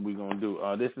that's what we're going to do.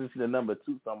 This is the number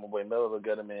 2 song, my boy Mellow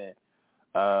Gutterman.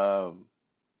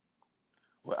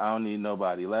 Well, I don't need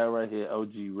nobody. Larry right here,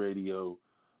 OG Radio,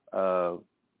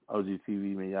 OG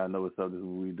TV, man. Y'all know what's up. This is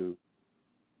what we do.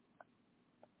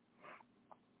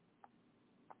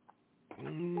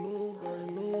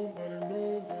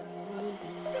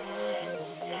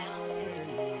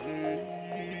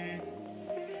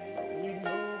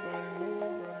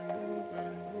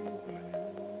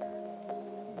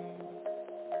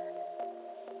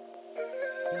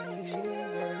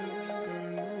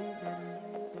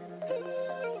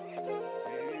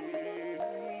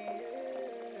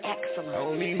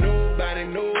 don't need nobody,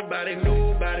 no,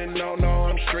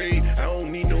 I'm straight. I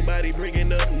don't need nobody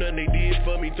bringing up nothing they did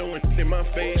for me, throwing in my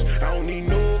face. I don't need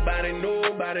nobody, no,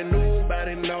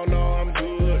 I'm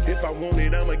good. If I want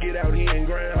it, I'ma get out here and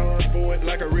grind hard for it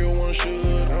like a real one should.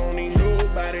 I don't need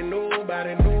nobody, no. I don't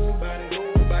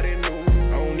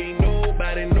need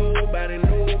nobody, no.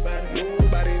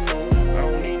 I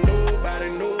don't need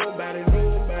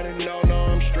nobody, no,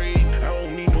 I'm straight. I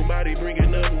don't need nobody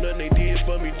bringing up nothing they did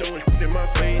for me, throwing in my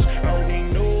face. I don't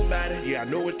need nobody, yeah, I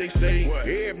know what they say.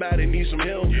 Everybody needs some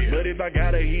help, but if I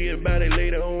gotta hear about it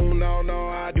later on, no,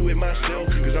 I do it myself.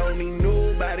 Cause I don't need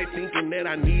nobody thinking that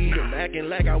I need them, acting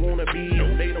like I wanna be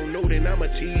them. They don't know that I'm a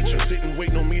teacher, sitting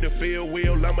waiting on me to fail,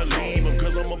 well, I'ma leave them.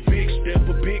 Cause I'm a big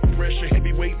stepper, big pressure,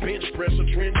 heavyweight bench presser,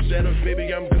 trendsetter.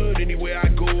 Baby, I'm good anywhere I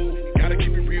go. Gotta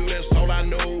keep it real, that's all I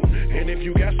know. And if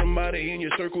you got somebody in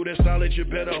your circle that's solid, you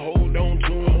better hold on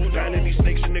to them. Finding these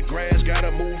snakes in the grass,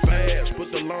 gotta move fast,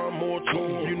 put the lawnmower to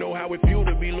them. You know how it feel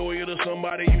to be loyal to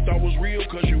somebody you thought was real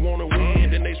cause you wanna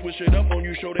win. Then they switch it up on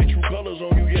you, show their true colors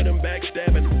on you, yeah, them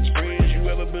backstabbing friends you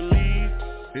ever believe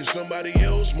in somebody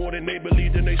else more than they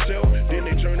believed in themselves. Then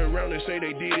they turn around and say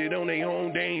they did it on their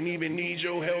own, they ain't even need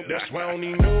your help. That's why I don't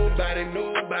need nobody,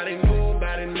 no,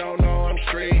 I'm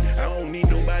straight. I don't need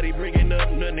nobody bringing up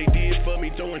nothing they did for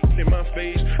me, throwing in my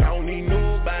face. I don't need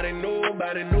nobody, no, I'm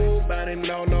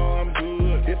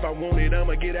good. If I want it,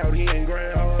 I'ma get out here and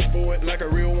grind hard for it like a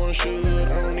real one should.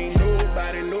 I don't need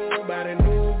nobody, no. I don't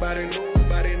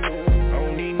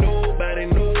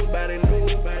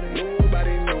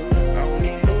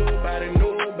need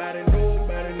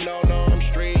nobody, no. I'm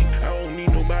straight. I don't need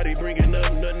nobody bringing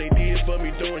up nothing they did for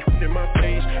me, throwing in my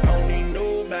face. I don't need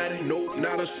nobody, no,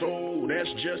 not a soul. That's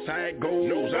just how it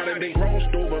goes. Out of they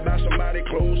crossed over by somebody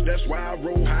close. That's why I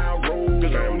roll how I roll.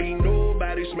 Cause I don't need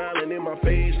nobody smiling in my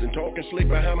face and talking slick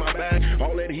behind my back.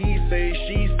 All that he say,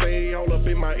 she say, all up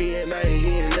in my ear and I ain't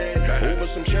hearing that. Over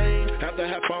some change, after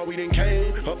how far we done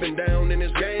came, up and down in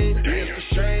this game, it's a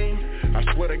shame. I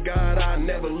swear to God, I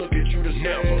never look at you the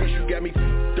same. Cause you got me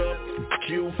f***ed up,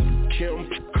 Q, Kim,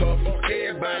 Cuff,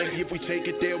 everybody. If we take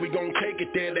it there, we gon' take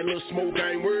it there. That little smoke,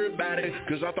 I ain't worried about it.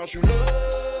 Cause I thought you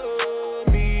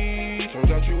loved me.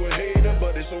 Turns out you a hater,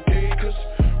 but it's okay. Cause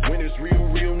when it's real,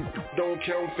 don't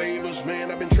count favors.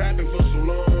 Man, I've been trapping for so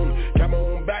long. Got my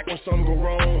own back when something go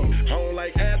wrong. I don't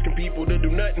like asking people to do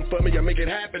nothing for me. I make it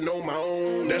happen on my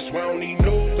own. That's why I don't need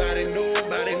nobody, no,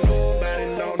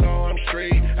 I'm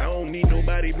straight. I don't need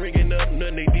nobody bringing up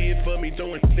nothing they did for me,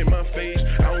 throwing in my face.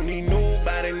 I don't need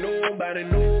nobody, no,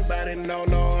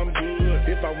 I'm good.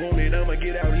 If I want it, I'ma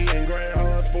get out here and grind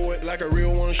hard for it like a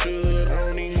real one should. I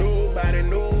don't need nobody,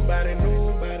 no. I don't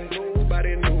need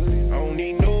nobody, no. I don't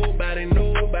need nobody,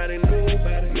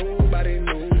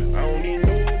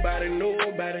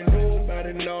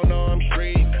 no, I'm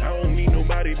straight. I don't need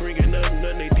nobody bringing up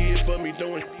nothing they did for me,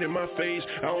 throwing in my face.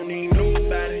 I don't need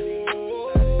nobody.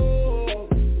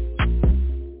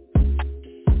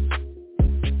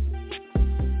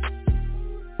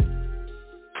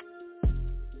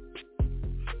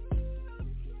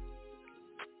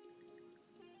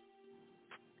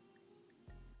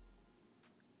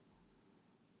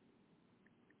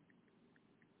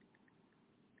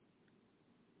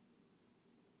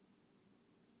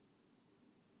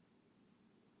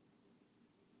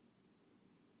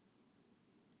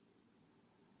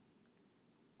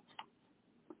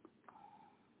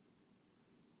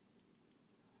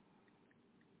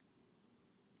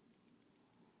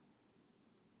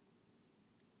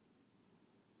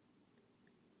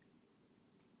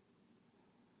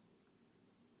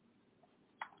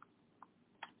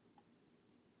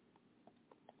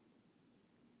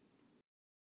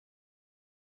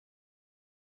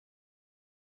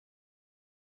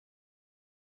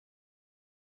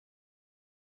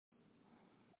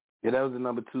 Yeah, that was the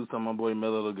number 2 song my boy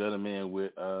Mellow Gutter, man,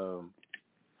 with I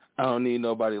Don't Need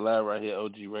Nobody live right here,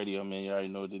 OG Radio, man. You already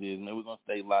know what it is, man. We're going to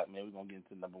stay locked, man. We're going to get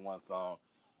into number 1 song,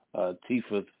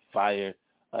 Tifa's Fire.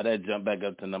 That jumped back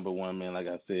up to number 1, man. Like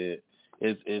I said,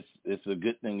 it's a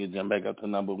good thing it jumped back up to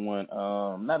number 1.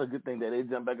 Not a good thing that it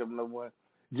jumped back up to number 1.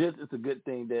 Just it's a good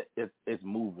thing that it's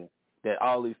moving, that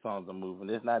all these songs are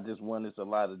moving. It's not just one. It's a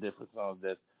lot of different songs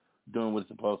that's doing what it's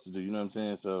supposed to do. You know what I'm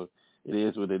saying? So it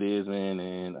is what it is, man.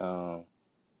 And so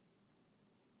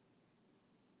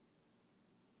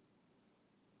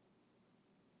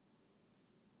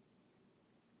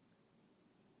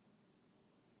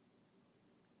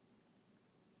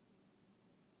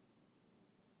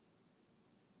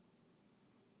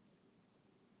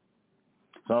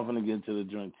I'm gonna get into the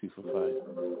joint Tifa Fire.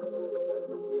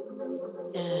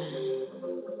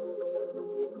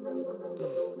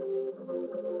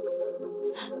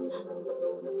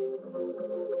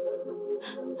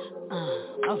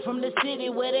 I'm from the city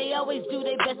where they always do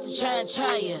their best to try and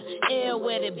try ya. Air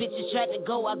where the bitches try to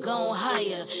go, I go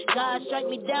higher. God strike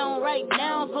me down right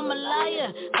now from a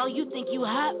liar. Oh, you think you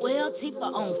hot? Well, Tifa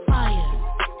on fire.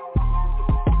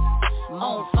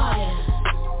 On fire.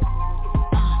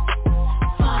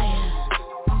 Fire.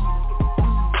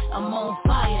 I'm on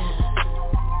fire.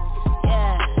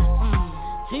 Yeah.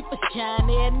 Tifa shine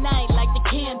every night like the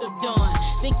candle dawn.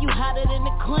 Think you hotter than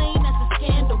the queen? That's a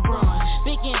scandal, brawn.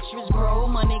 Big interest grow,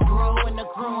 money grow and the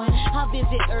growing. I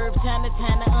visit Herb time to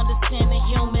understand the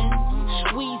human.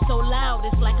 We so loud,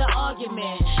 it's like an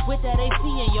argument. With that AC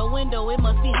in your window, it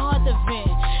must be hard to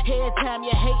vent. Every time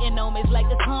you're hating on me, it's like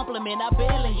a compliment. I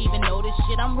barely even know this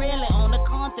shit, I'm really on the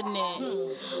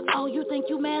continent. Oh, you think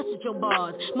you mastered your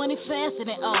bars? Money faster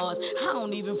than ours. I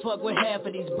don't even fuck with half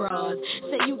of these bras.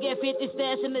 Say you get 50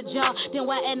 stash in the jar, then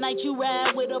why at night you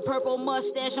ride with a purple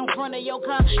mustache on front of your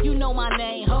car? You know my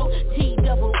name, ho.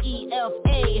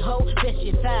 T-double-E-F-A, ho. That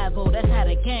shit 5-0, that's how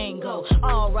the gang go.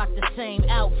 All rock the same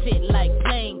outfit like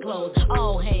plain clothes.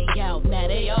 All hang out, now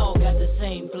they all got the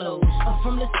same flow. I'm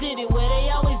from the city where they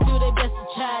always do their best to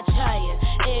try ya.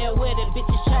 Air where the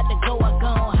bitches try to go, I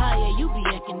gone higher. You be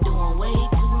acting doing way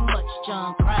too much,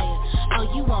 John Cryer. Oh,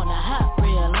 you on a hot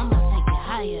reel, I'ma take it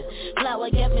higher. Flower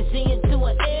got me singing to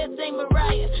her, everything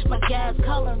Mariah. My guys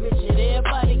calling Richard,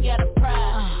 everybody got a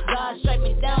pride. God strike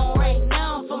me down right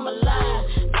now from a lie.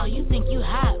 Oh, you think you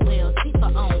hot? Well,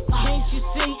 Tifa on fire. Can't you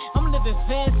see? I'm living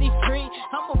fancy free.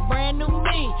 I'm a brand new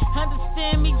me.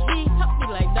 Understand me, G? I be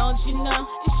like, don't you know?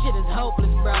 This shit is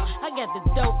hopeless, bro. I got the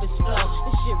dopest flow.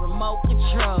 This shit remote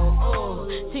control. Ooh,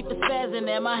 Tifa spazzing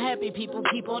and my happy people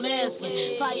keep on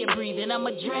asking. Fire breathing, I'm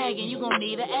a dragon. You gon'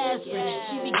 need an aspirin.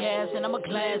 She be gassing, I'm a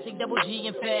classic, double G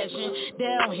in fashion.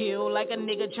 Downhill like a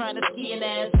nigga trying to ski in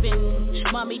Aspen.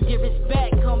 Mommy dearest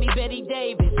back, call me Betty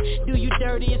Davis. Do you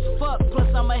dirty as fuck, plus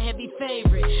I'm a heavy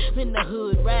favorite. In the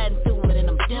hood, riding through it and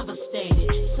I'm devastated.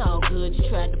 It's all good, you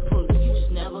tried to pull it, you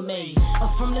just never made it.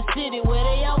 I'm from the city where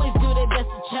they always do their best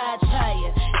to try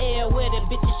ya. Air where the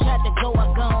bitches try to go,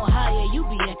 I gone higher. You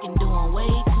be acting doing way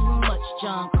too much,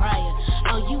 John Cryer.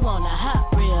 Oh, you on a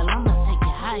hot reel, I'ma take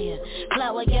it higher.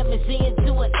 Flower got me singing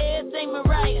to her, everything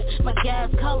Mariah. My guys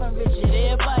calling Richard,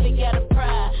 everybody got a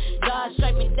pride. God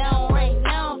strike me down right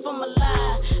now from a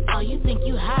lie. Oh, you think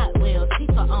you hot? Well,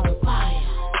 Tifa on fire.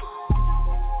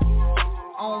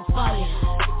 On fire.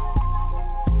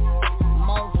 I'm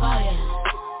on fire.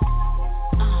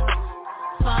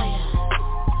 Fire.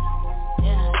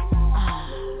 Yeah.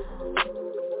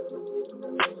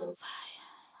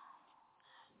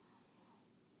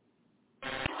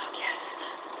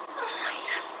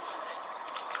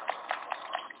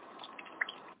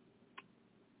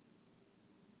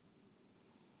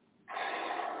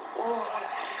 Oh,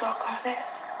 suck on that.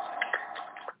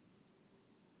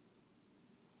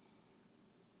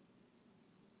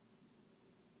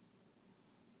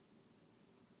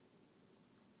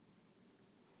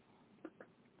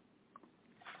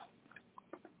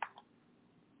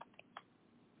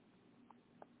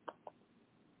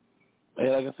 Hey,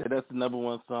 like I said, that's the number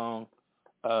one song.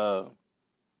 Tifa's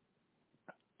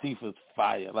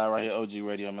Fire, like right here, OG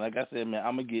Radio. I mean, like I said, man,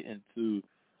 I'm gonna get into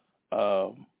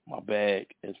my bag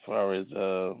as far as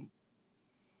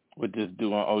with this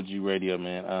dude on OG Radio,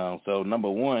 man. So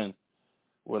number one,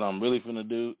 what I'm really finna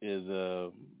do is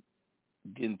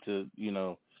get into,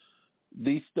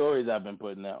 these stories I've been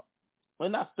putting out. Well,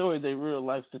 not stories, they real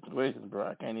life situations, bro.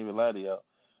 I can't even lie to y'all.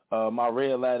 My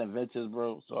red light adventures,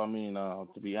 bro. So I mean, to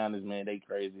be honest, man, they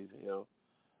crazy as hell.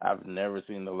 I've never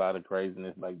seen a lot of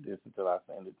craziness like this until I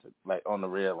seen it like on the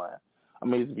red line. I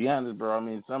mean, to be honest, bro, I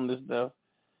mean, some of this stuff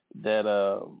that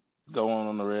go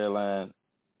on the red line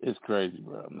is crazy,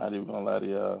 bro. I'm not even gonna lie to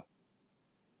y'all.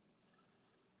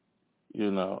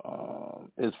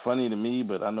 It's funny to me,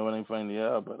 but I know it ain't funny to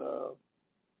y'all. But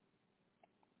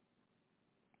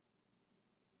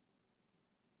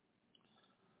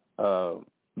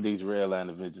these red line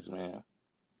adventures, man.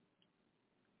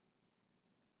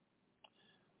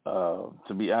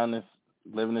 To be honest,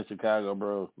 living in Chicago,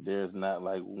 bro, there's not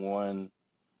like one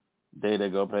day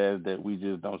that go past that we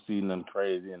just don't see nothing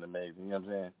crazy and amazing. You know what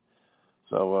I'm saying?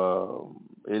 So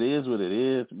it is what it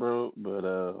is, bro. But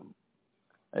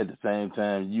at the same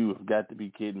time, you have got to be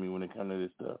kidding me when it comes to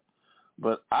this stuff.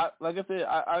 But like I said,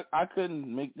 I couldn't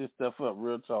make this stuff up.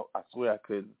 Real talk, I swear I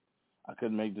couldn't. I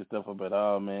couldn't make this stuff up at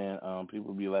all, man.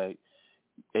 People be like,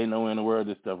 ain't no in the world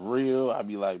this stuff real. I'd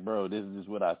be like, bro, this is just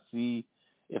what I see.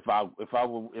 If I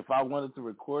wanted to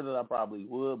record it, I probably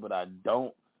would, but I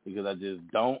don't because I just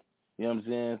don't. You know what I'm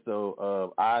saying?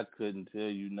 So I couldn't tell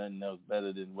you nothing else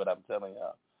better than what I'm telling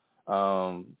y'all.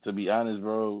 To be honest,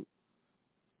 bro,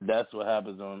 that's what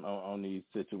happens on these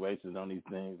situations, on these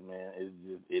things, man.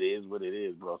 It is what it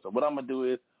is, bro. So what I'm gonna do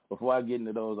is, before I get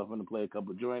into those, I'm gonna play a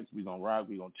couple joints. We gonna rock.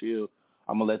 We gonna chill.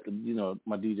 I'm gonna let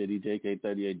my DJ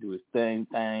AK38 do his thing,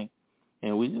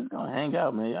 and we just gonna hang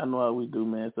out, man. Y'all know how we do,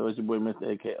 man. So it's your boy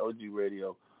Mr. AK, OG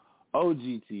Radio,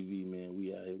 OG TV, man.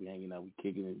 We out here, we hanging out, we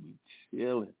kicking it, we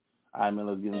chilling. All right, man.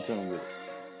 Let's get into it.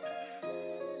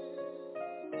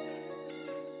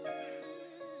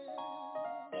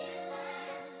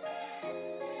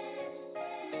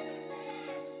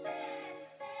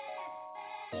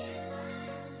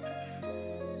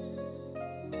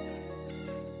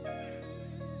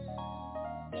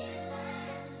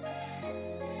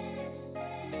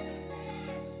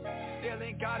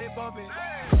 Got it bumping.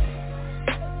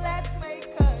 Let's make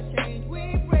a change.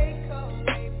 We break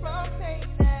away from pain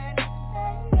and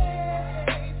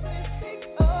hate. We pick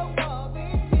a wall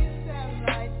between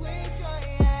sunlight with joy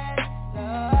and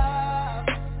love.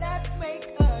 Let's make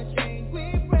a change. We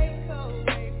break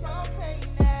away from pain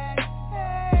and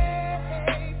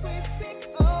hate. We pick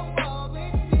a wall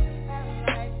between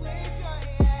sunlight with joy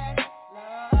and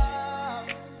love.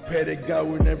 Pray to God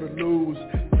we never lose.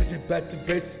 Back to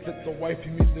basics, let the wifey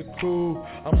meet the crew.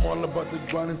 I'm all about the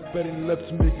grind and spreading love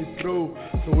to make it through.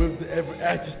 So if they ever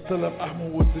ask you still up,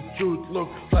 I'm with the truth. Look,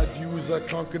 like views, I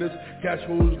conquer this. Cash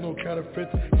rules, no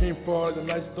counterfeits. Came far, the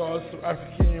night stars, so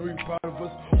African, we proud of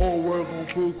us. Whole world gon'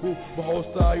 cool, but whole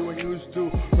style you ain't used to.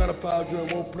 Not a power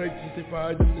during one place, they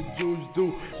fire than the Jews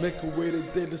do. Make a way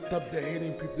today to stop the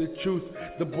hating people the truth.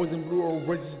 The boys in blue or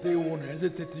oranges, they won't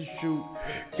hesitate to shoot.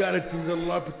 Gotta change a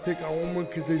lot, protect our woman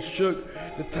cause they shook.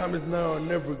 The time is now or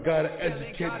never, gotta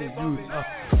educate the youth.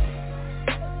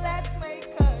 Let's make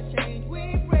a change.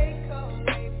 We break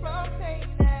away from pain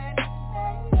and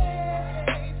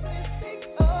hate. We pick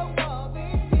a wall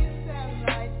between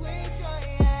sunlight with joy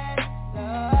and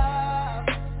love.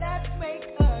 Let's make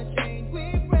a change. We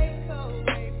break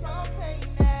away from pain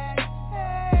and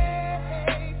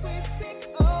hate. We pick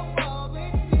a wall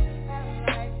between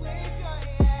sunlight with joy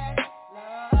and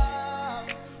love.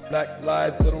 Black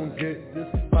lives, I don't get this.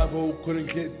 5-0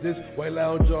 couldn't get this. White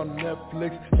Lounge on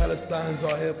Netflix. Palestine's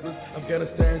all helpless.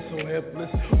 Afghanistan's so helpless.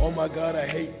 Oh my God, I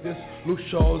hate this. Luke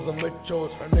Shaw's a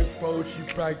metros. Her neck pro,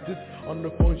 she practice. On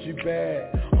the phone, she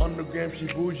bad. On the gram, she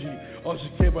bougie. All she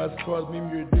care about is cars, me,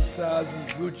 your dick size, and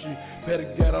Gucci.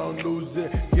 Better get on, lose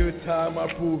it. Give it time,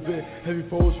 I prove it. Heavy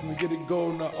foes from get it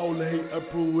gold. Now all the hate, I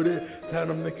prove it. Time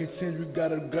to make a change. We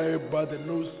gotta go by the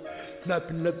news.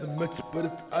 Snapping nothing much, but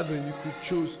if either you could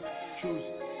choose.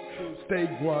 Stay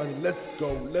grinding, let's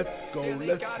go, let's go,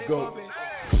 let's go.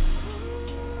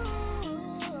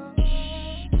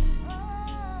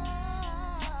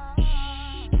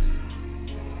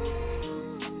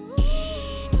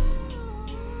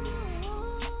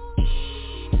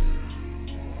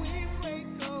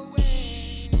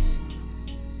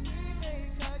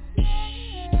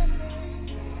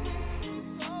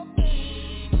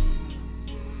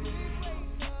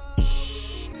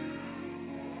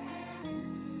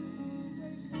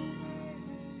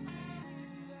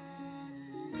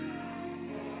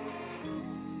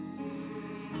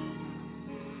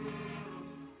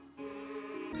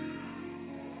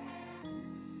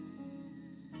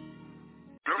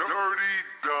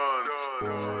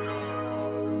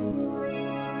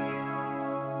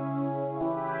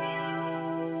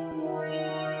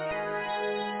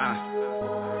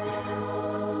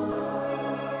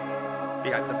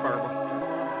 Got the verbal.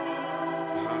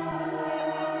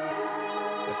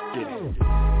 Let's get it.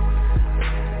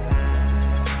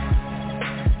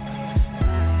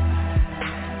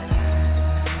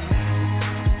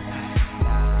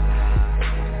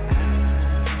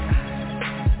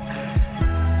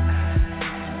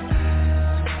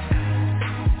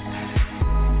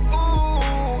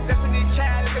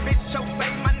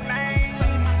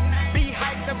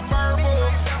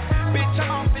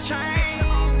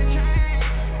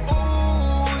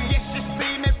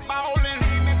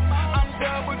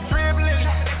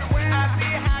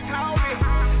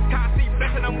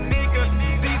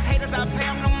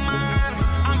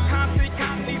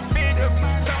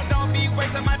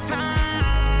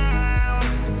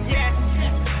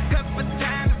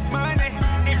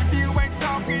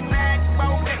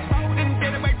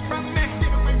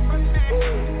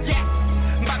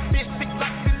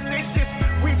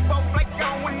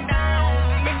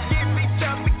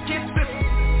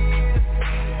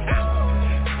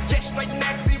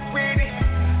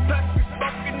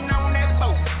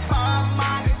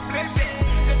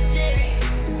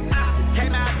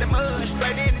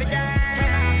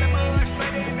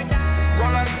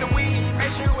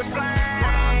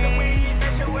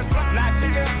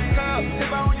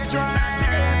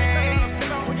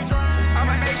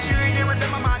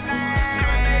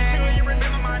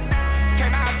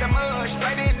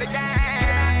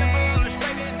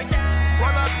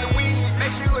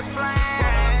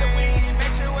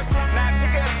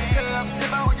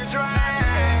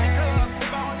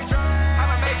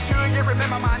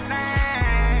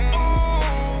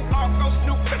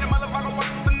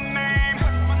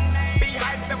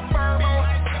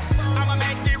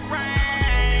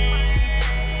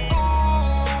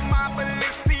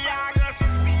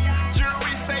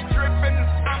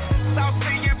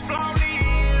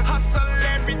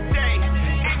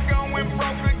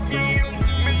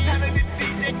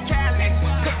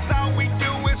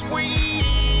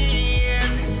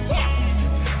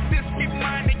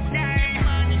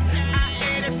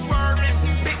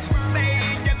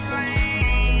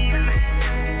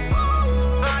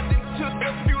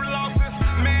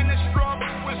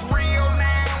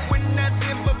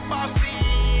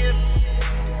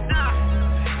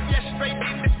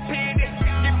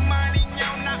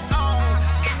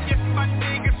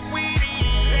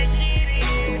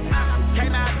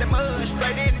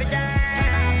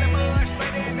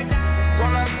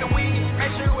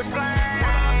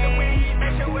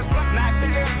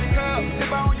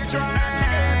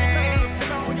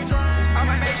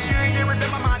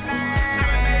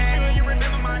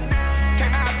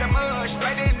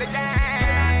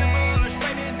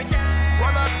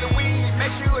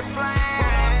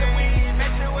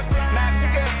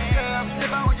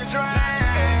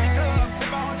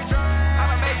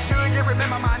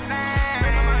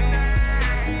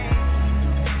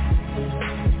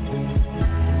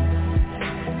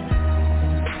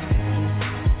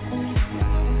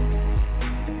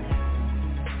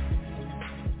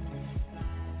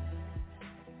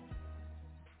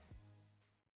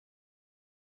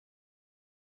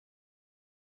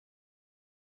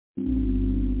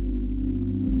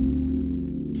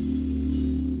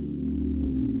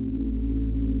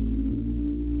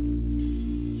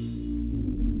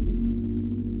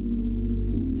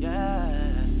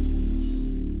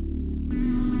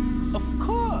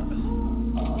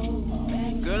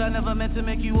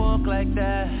 you walk like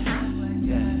that,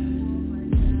 yeah.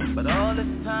 But all this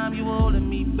time you holding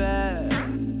me back,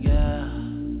 yeah.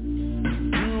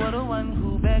 You are the one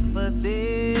who begged for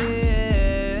this.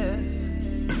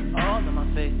 All in my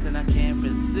face and I can't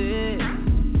resist,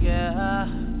 yeah.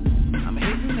 I'm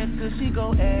hating it cause she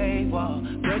go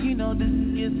AWOL. Girl, you know this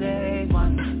is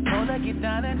A1. Told her get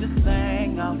down and just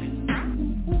hang out.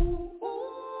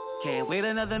 Can't wait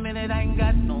another minute, I ain't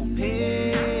got no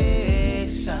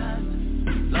patience.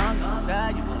 Long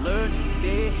time you will learn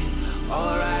today.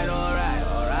 Alright.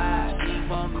 She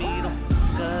want me to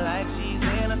fuck her like she's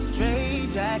in a straight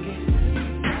jacket.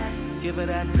 Give her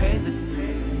that crazy.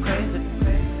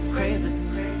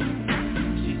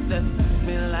 She says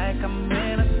me like I'm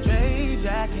in a straight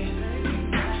jacket.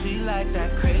 She like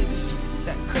that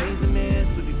craziness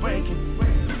we be breaking.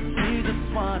 She just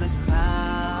wanna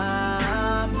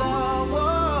climb the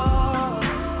wall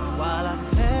while I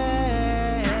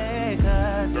take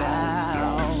her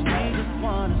down. She just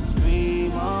wanna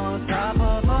scream on top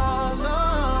of her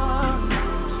lungs.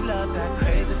 She loves that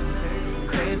crazy.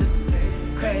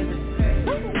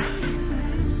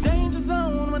 Danger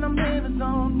zone when I'm in the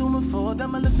zone. Doing for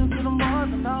them, I listen to the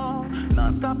walls and all.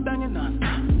 Non-stop banging,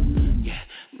 non-stop. Yeah,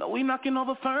 no, we knocking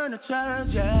over furniture,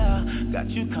 yeah. Got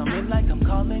you coming like I'm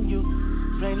calling you.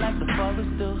 Rain like the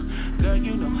forest do. Girl,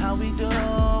 you know how we do.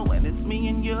 When it's me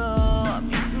and you, I'm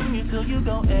using you till you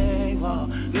go AWOL.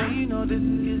 Girl, you know this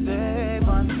is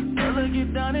A1. Tell her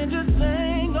get down and just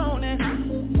hang on it.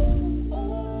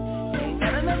 Ain't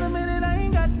got another minute, I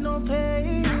ain't got no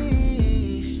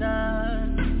patience.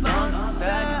 Long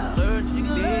time you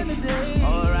learn today.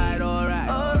 Alright.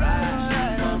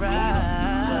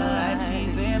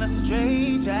 She's in a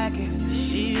straight jacket.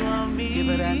 She want me. Give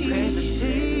her that crazy.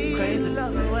 She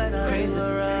steps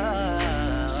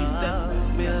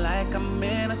me like I'm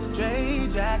in a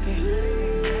straight jacket.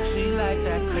 She like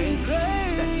that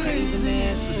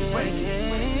craziness she's breaking.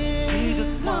 She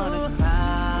just wanna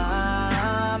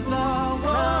climb the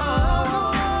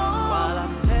wall while I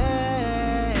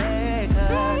take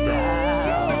her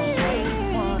down. She just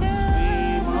wanna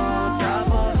scream on top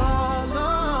of her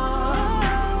lungs.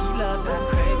 She loves that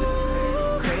crazy.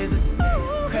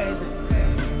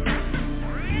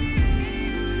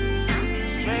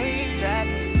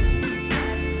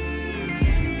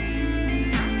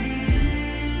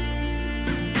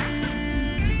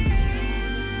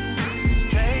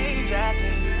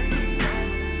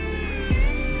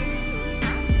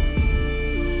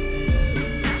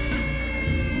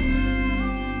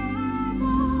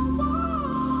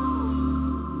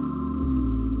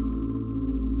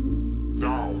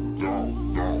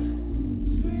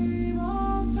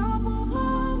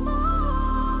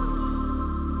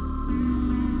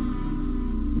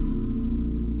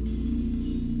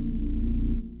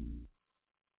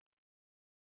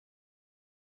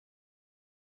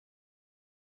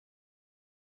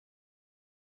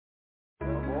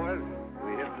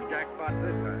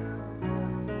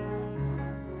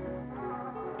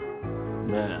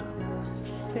 Man.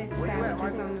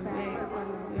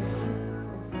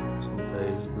 Some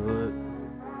days good,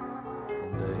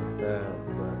 some days bad,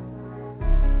 but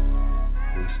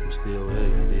at least I'm still here,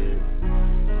 you did.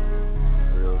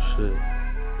 Real shit.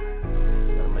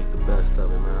 Gotta make the best of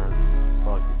it, man.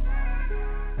 Fuck it.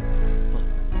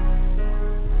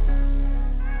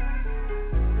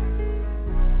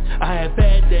 I had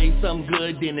bad days, some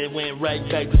good, then it went right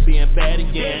back to being bad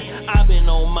again. I've been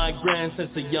on my grind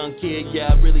since a young kid,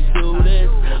 yeah, I really do this.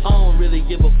 I don't really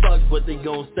give a fuck what they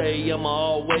gon' say, I'ma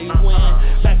always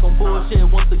win. Back on bullshit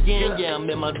once again, yeah, I'm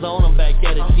in my zone, I'm back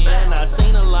at it again. I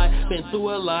seen a lot, been through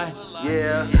a lot,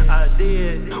 yeah, I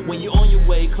did. When you're on your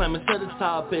way, climbing to the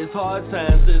top, it's hard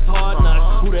times, it's hard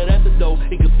knocks. Who that at the door,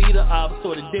 it could be the ops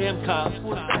or the damn cops.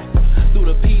 Through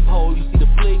the peephole, you see the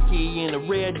flicky and the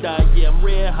red dot, yeah, I'm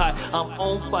red hot. I'm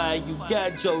on fire, you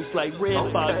got jokes like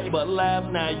Red Fox, but laugh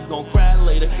now, you gon' cry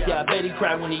later. Yeah, I bet he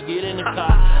cry when he get in the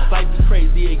car. Life is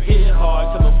crazy, it get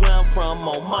hard, coming where I'm from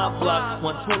on my block.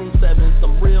 127,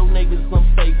 some real niggas, some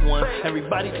fake ones.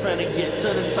 Everybody trying to get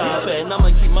to the top, and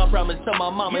I'ma keep my promise to my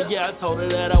mama. Yeah, I told her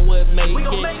that I would make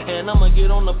it, and I'ma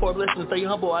get on the Forbes list and stay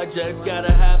humble. I just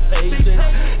gotta have patience.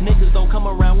 Niggas don't come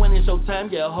around when it's your time,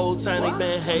 yeah, whole time they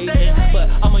been hating. But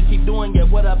I'ma keep doing, yeah,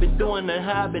 what I've been doing and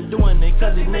how I've been doing it.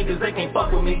 Cause these niggas, they can't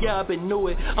fuck with me, yeah, I've been knew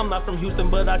it. I'm not from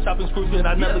Houston, but I chop and screw shit.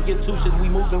 I never get too shit, we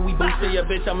moving, we boosting. Yeah,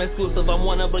 bitch, I'm exclusive, I'm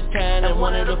one of a kind and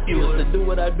one of the fewest to do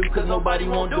what I do, cause nobody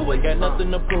won't do it. Got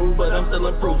nothing to prove, but I'm still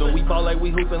improving. We ball like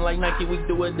we hooping like Nike, we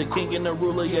do it. The king and the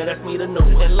ruler, yeah, that's me, the new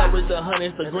one. In love with the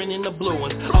hunters, the green and the blue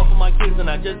ones. All for my kids and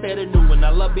I just had a new one. I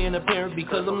love being a parent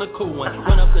because I'm the cool one.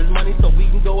 Run up this money so we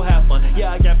can go have fun.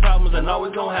 Yeah, I got problems problems and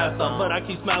always gon' have some. But I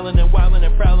keep smiling and wildin'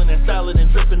 and prowling and styling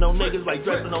and dripping on niggas like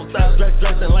dressing on salad.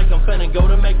 Dressing like I'm finna go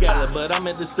to Met Gala, but I'm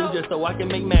at the studio so I can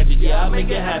make magic, yeah, I make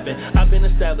it happen. I've been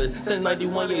established since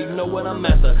 91, yeah, you know what I'm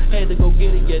after. Had to go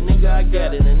get it, yeah, nigga, I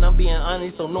got it. And I'm being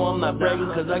honest, so no, I'm not bragging,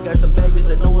 cause I got some baggage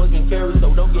that no one can carry,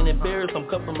 so don't get embarrassed. I'm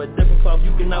cut from a different cloth,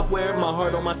 you cannot wear it. My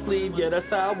heart on my sleeve, yeah, that's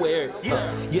how I wear it.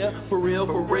 Yeah, for real,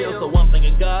 so I'm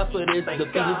thanking God for this.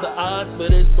 Defeated the odds for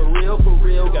this, for real.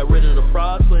 Got rid of the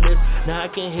frauds for this. Now I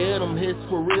can hear them hits,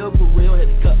 for real. Had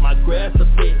to cut my grass a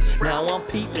bit. Now I'm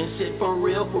peeping shit, for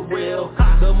real.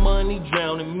 The money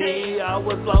drowning me. I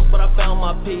was lost, but I found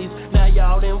my peace. Now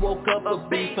y'all done woke up a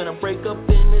beef, and I break up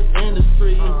in this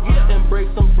industry and break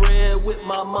some bread with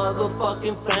my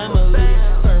motherfucking family.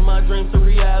 Turn my dreams to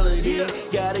reality.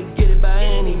 Gotta get it by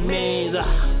any means.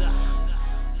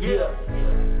 Real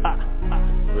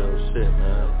shit,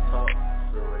 man.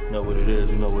 You know what it is,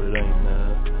 you know what it ain't, man.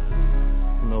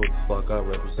 You know what the fuck I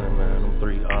represent, man. Them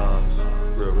 3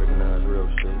 R's. Real recognized, real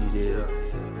shit, you did.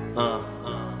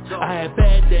 I had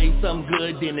bad days, some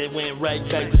good, then it went right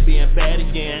back to being bad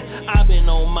again. I've been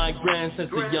on my grind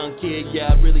since a young kid,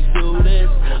 yeah, I really do this.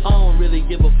 I don't really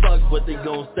give a fuck what they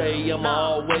gon' say, I'ma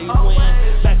always win.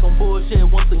 Back on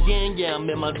bullshit once again, yeah, I'm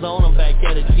in my zone, I'm back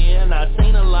at it again. I've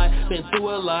seen a lot, been through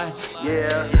a lot,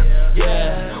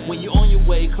 yeah. When you're on your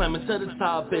way, climbing to the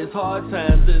top, it's hard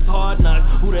times, it's hard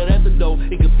knocks. Who that at the door,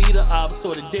 it could be the ops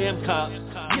or the damn cops.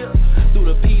 Through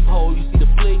the peephole, you see the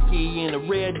flicky and the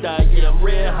red dot, yeah, I'm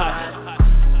red hot.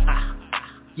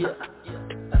 Yeah.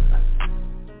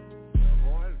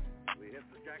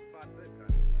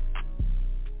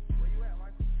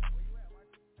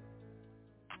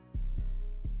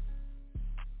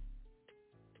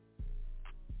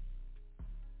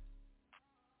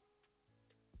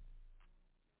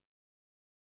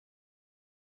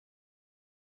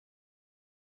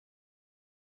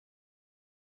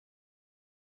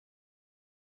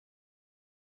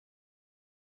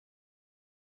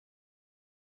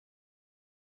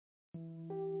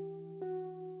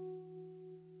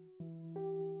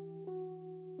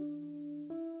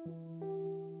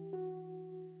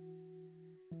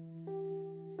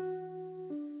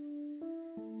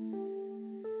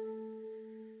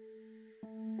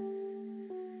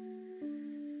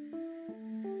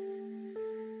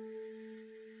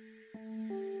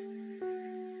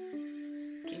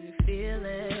 Feel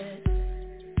it.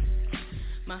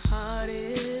 My heart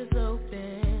is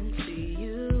open to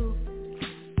you.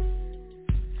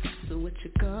 So what you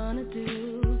gonna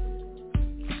do?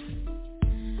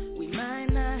 We might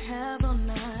not have all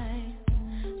night,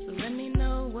 so let me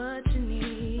know what you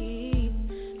need.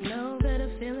 No better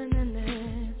feeling than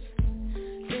this.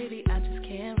 Baby, I just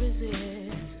can't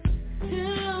resist.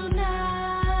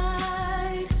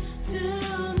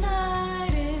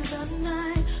 Tonight is the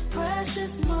night.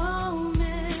 Precious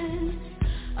moments,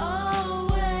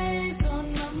 always on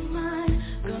my mind.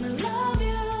 Gonna love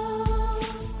you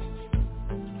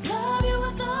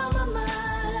with all my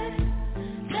might.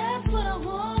 That's what I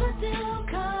wanna do,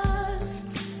 'cause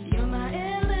you're my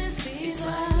endless desire. It's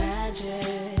like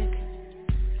magic.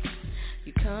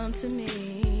 You come to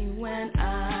me when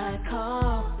I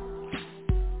call,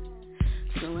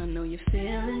 so I know you're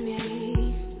feeling me.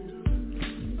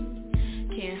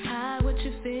 Can't hide what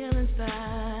you feel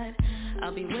inside.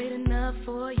 I'll be waiting up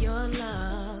for your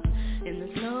love, and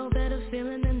there's no better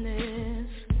feeling than this.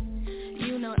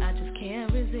 You know I just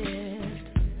can't resist.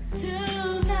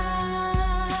 Tonight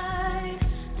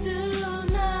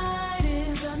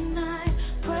is the night.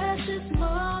 Precious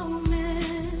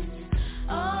moments,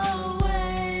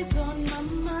 always on my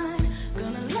mind.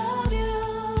 Gonna love you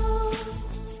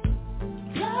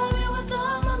with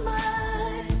all my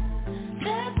might.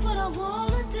 That's what I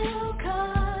wanna do,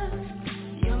 'cause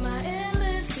you're my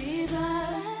endless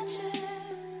desire.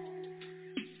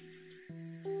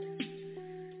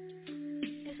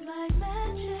 It's like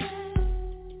magic.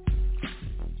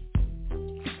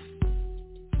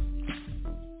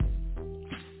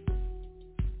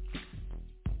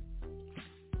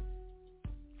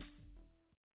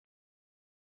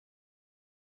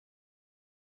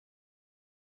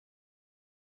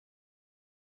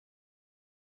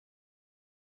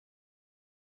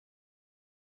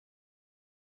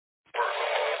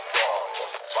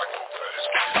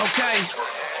 Okay.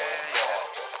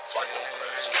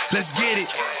 Let's get it.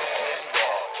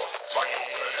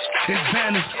 It's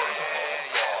Banner.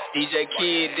 DJ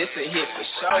Kid, this a hit for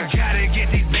sure. I gotta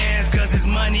get these bands 'cause it's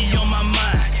money on my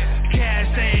mind. Cash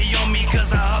stay on me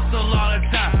 'cause I hustle all the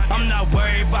time. I'm not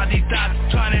worried about these thoughts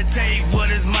trying to take what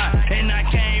is mine. And I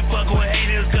can't fuck with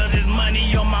haters 'cause it's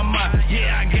money on my mind.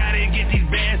 Yeah, I gotta get these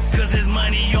bands 'cause it's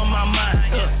money on my mind.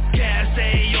 Cash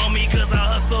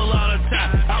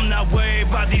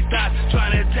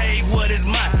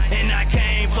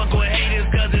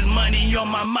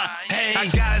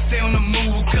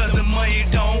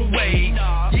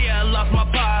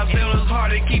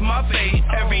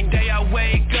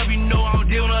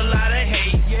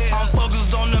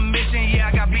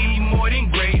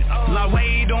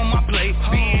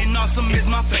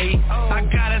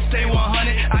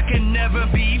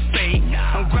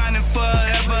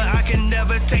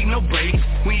take no breaks.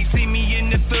 When you see me in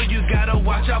the field, you gotta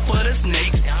watch out for the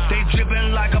snakes. They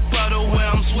dripping like a puddle when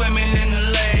I'm swimming in the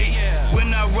lake.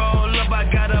 When I roll up, I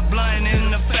got a blunt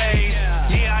in the face.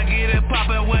 Yeah, I get it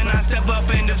poppin' when I step up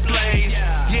in this place.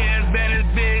 Yeah, it's bad as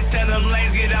bitch, tell them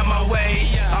lanes get out my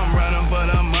way. I'm running for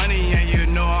the money and you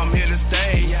know I'm here to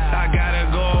stay. I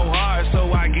gotta go hard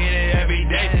so I get it every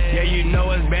day. Yeah, you know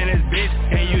it's bad as bitch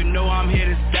and you know I'm here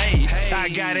to stay. I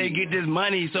gotta get this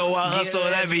money so I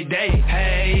hustle every day.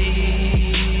 Hey,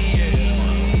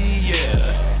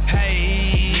 yeah, hey,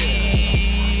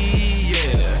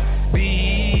 yeah,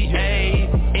 B-A-N-A,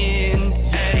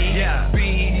 yeah,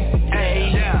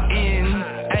 B-A-N-A.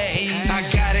 I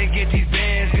gotta get these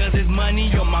bands cause it's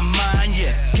money on my mind,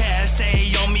 yeah. Cash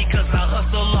stay on me cause I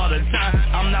hustle all the time.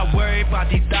 I'm not worried about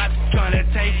these thoughts trying to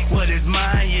take what is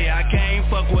mine, yeah. I can't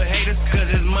fuck with haters cause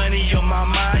it's money on my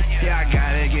mind. Yeah, I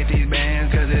gotta get these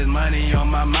bands cause it's money on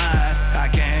my mind. I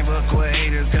can't fuck with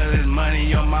haters cause it's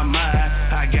money on my mind.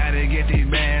 I gotta get these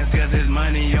bands cause it's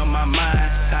money on my mind.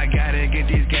 I gotta get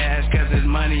these cash cause it's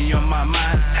money on my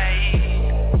mind. Hey.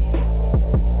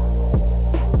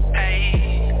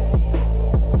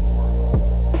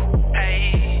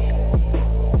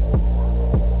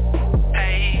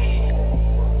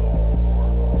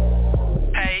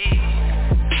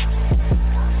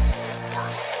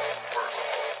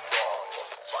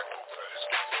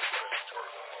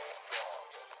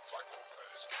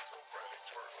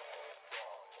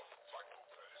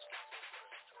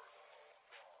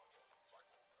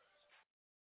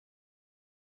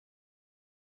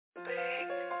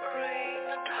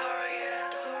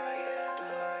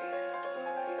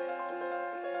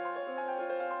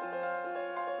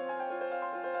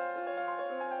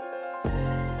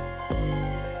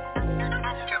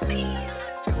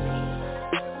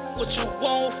 What you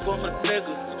want from a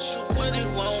nigga? What you really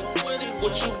want?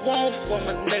 What you want from a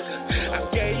nigga? I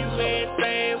gave you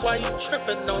everything while you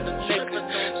tripping on the nigga.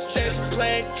 Let's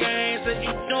play games and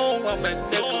you know I'm a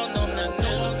nigga.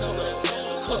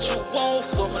 What you want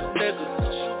from a nigga?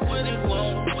 What you really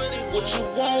want? What you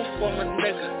want from a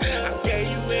nigga? I gave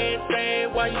you everything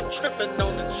while you tripping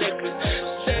on the nigga.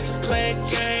 Let's play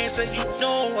games and you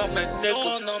know I'm a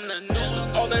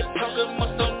nigga. All that talking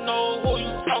must don't know who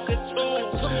you talking to.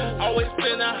 Always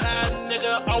been a high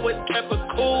nigga, always kept it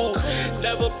cool.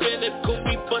 Never been a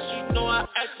goofy, but you know I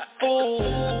act a fool.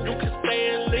 You can stay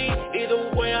and leave, either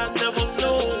way I never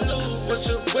lose. What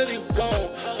you really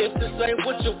want, if this ain't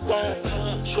what you want.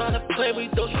 Tryna play me,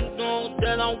 don't you know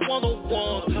that I'm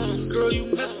one-on-one. Girl, you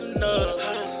missing up,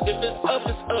 if it's up,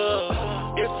 it's up.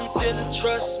 If you didn't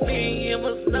trust me, it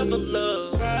was never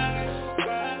love.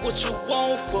 What you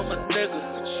want from a nigga?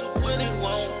 What you really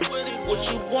want? What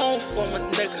you want from a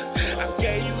nigga? I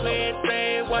gave you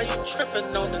everything while you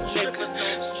tripping on the nigga.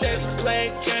 Let's play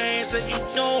games and you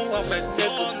know I'm a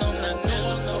nigga.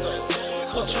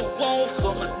 What you want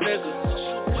from a nigga? What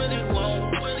you really want?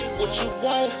 What you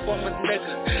want from a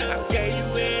nigga? I gave you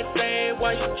everything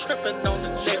while you tripping on the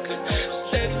nigga.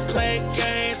 Let's play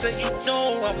games and you know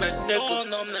I'm a nigga.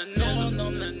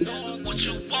 What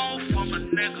you want from a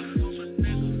nigga?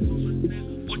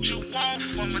 What you want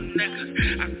from a nigga?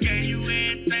 I gave you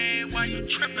everything while you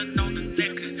tripping on the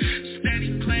nigga. Steady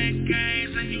playing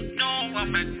games and you know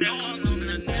I'm a nigga.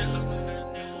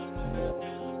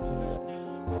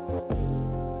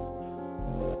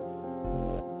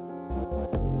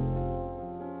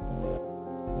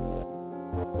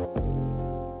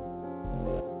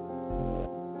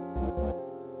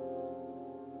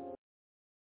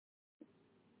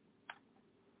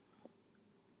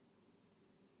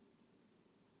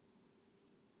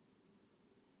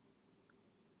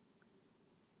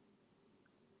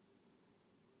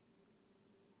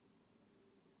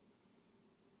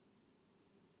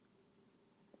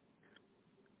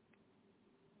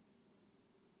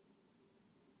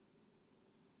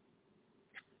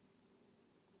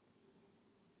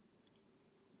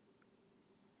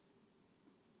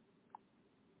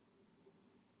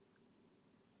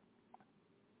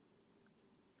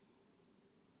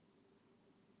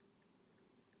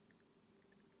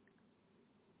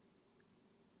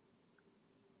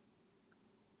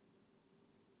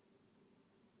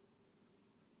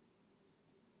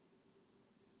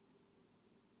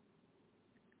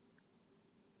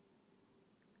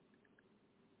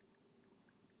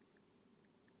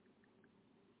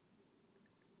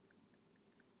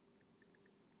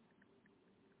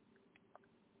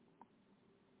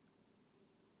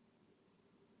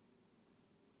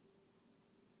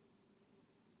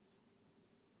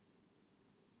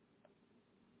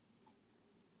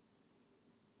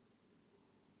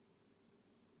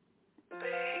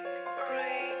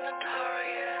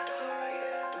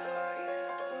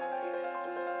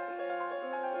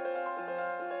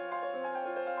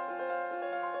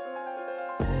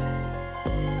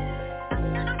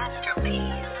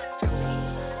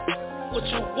 What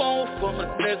you want from a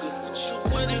nigga? What you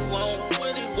really want?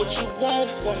 What you want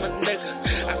from a nigga?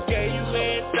 I gave you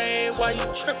everything, why you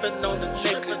tripping on the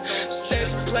nigga?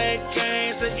 Steady playing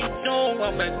games and you know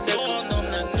I'm a nigga.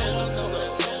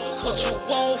 What you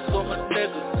want from a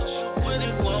nigga? What you really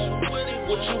want?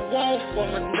 What you want from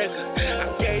a nigga?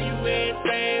 I gave you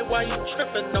everything, why you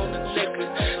tripping on the nigga?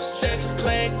 Steady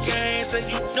playing games and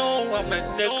you know I'm a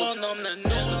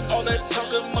nigga. All that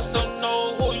talking must don't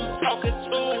know who you talking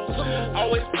to.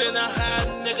 Always been a high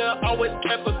nigga, always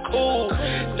kept it cool.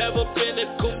 Never been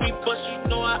a goofy, but you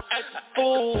know I act a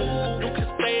fool. You can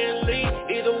stay and leave,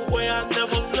 either way I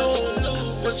never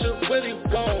lose. What you really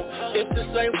want, if this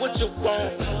ain't what you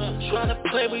want. Tryna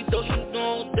play me though you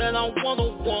know that I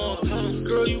one-on-one.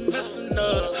 Girl, you messing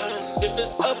up, if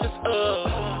it's up, it's up.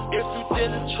 If you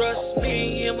didn't trust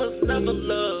me, it was never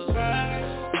love.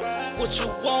 What you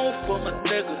want from a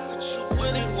nigga? What you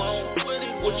really want?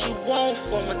 What you want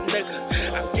from a nigga?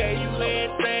 I gave you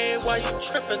everything, why you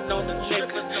tripping on the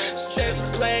nigga? Steady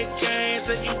playing games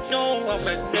and you know I'm a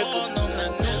nigga.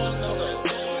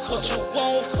 What you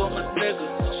want from a nigga?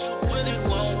 What you really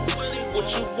want? What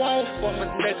you want from a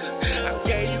nigga? I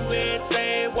gave you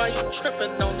everything, why you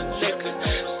tripping on the nigga?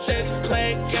 Steady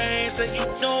playing games and you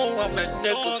know I'm a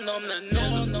nigga.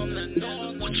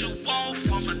 What you want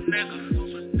from a nigga?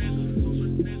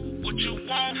 What you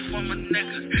want from a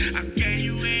nigga? I gave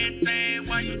you everything,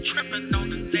 why you tripping on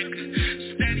the nigga?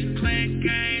 Steady playing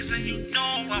games and you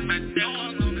know I'm a nigga.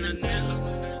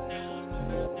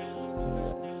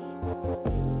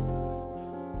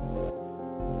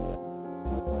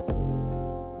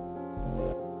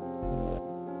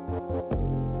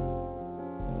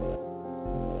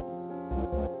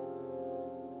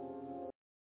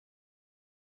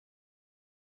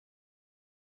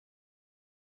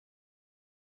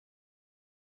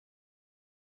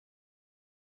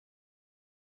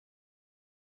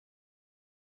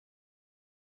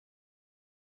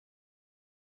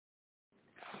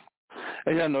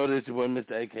 Hey, y'all know this, your boy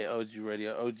Mr. AK, OG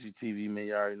Radio, OG TV, man.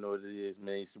 You already know what it is,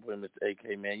 man. It's your boy Mr.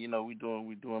 AK, man. You know we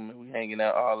doing, man. We hanging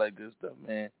out, all that good stuff,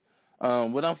 man.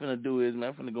 What I'm finna do is, man,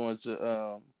 I'm finna go into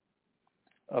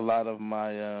a lot of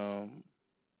my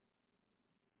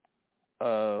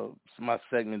my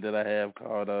segment that I have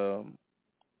called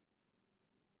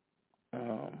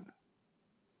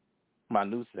my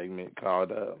new segment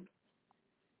called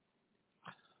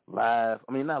live.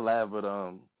 I mean, not live, but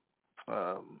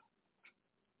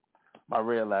my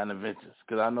red line adventures,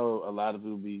 because I know a lot of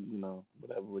people be, you know,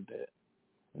 whatever with that,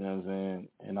 you know what I'm saying,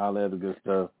 and all that other good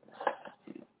stuff.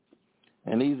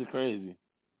 And these are crazy.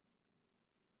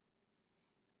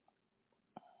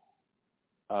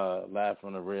 Live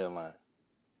from the red line.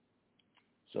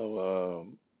 So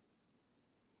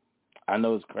I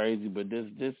know it's crazy, but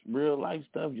this real life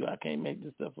stuff, I can't make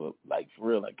this stuff up. Like, for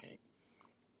real, I can't.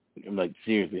 I'm like,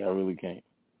 seriously, I really can't.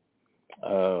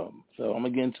 So I'm going to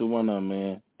get into one of them,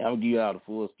 man. I'm going to give you all the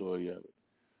full story of it.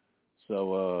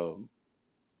 So,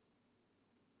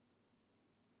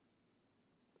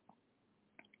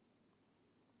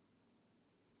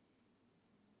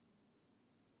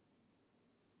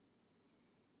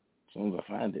 as soon as I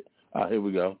find it. Here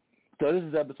we go. So this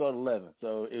is episode 11.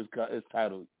 So it's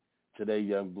titled Today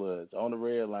Young Bloods. On the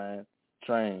red line,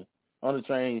 train. On the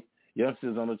train,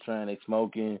 youngsters on the train, they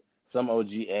smoking. Some OG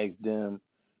asked them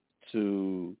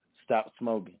to stop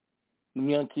smoking. Them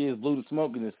young kids blew the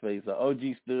smoke in his face. So OG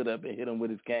stood up and hit him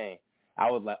with his cane. I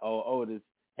was like, oh, Otis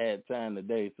had time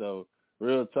today. So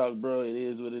real talk, bro, it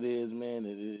is what it is, man.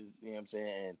 It is, you know what I'm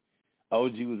saying? And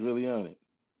OG was really on it.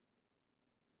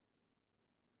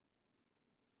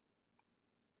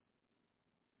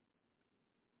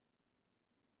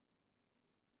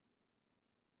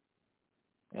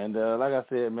 And like I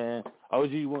said, man,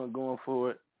 OG wasn't going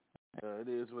for it. It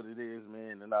is what it is,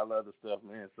 man, and all other stuff,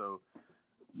 man. So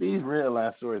these red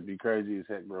line stories be crazy as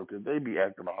heck, bro, because they be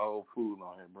acting a whole fool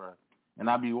on here, bro. And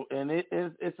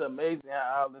it's amazing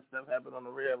how all this stuff happened on the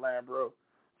red line, bro.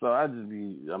 So I just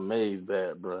be amazed by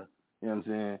it, bro. You know what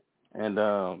I'm saying? And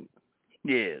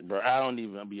yeah, bro, I don't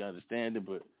even be understanding,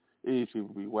 but these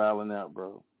people be wilding out,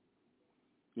 bro.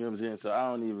 You know what I'm saying? So I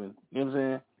don't even, you know what I'm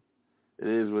saying? It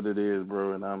is what it is,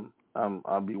 bro, and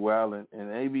I'll be wilding.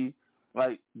 And maybe,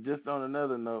 like, just on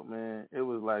another note, man, it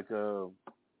was like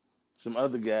some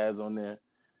other guys on there.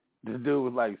 This dude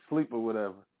was like asleep or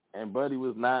whatever, and Buddy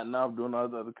was nodding off, doing all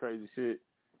the other crazy shit,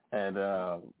 and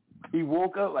he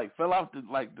woke up, like, fell off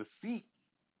the seat,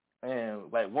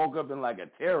 and like woke up in like a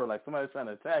terror, like somebody trying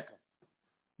to attack him.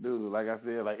 Dude, like I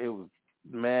said, like it was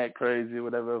mad crazy,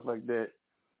 whatever else like that,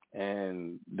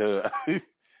 and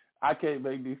I can't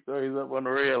make these stories up on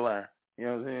the red line. You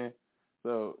know what I'm saying?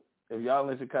 So if y'all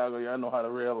in Chicago, y'all know how the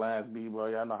rail lines be, bro.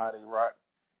 Y'all know how they rock.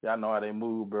 Y'all know how they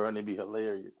move, bro, and they be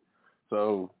hilarious.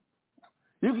 So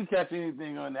you can catch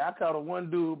anything on there. I caught a one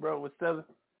dude, bro, was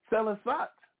selling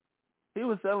socks. He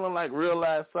was selling like real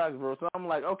life socks, bro. So I'm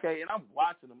like, okay, and I'm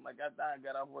watching him. Like I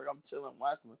got off work, I'm chilling,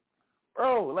 watching him.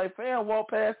 Bro, like fan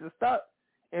walked past and stopped,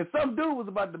 and some dude was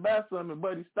about to buy something,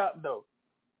 but he stopped though,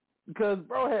 because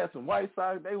bro had some white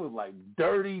socks. They was like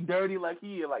dirty, like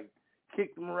he had like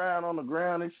kicked them around on the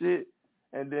ground and shit,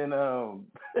 and then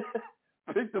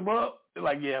picked them up. They're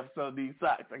like, yeah, so these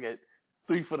socks, I got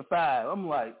 3 for the $5. I'm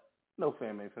like, no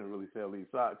fan ain't finna really sell these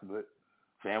socks, but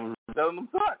fan was selling them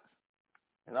socks.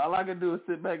 And all I can do is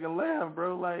sit back and laugh,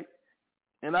 bro. Like,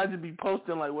 and I just be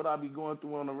posting like what I be going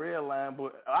through on the rail line,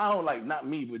 but I don't like, not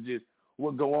me, but just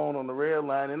what go on the rail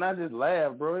line, and I just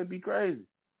laugh, bro. It'd be crazy.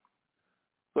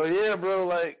 So yeah, bro,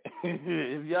 like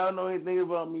if y'all know anything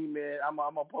about me, man, I'm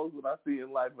gonna post what I see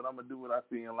in life, but I'm gonna do what I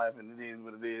see in life, and it is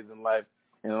what it is in life.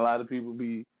 And a lot of people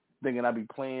be thinking I be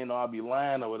playing or I be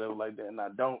lying or whatever like that, and I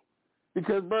don't,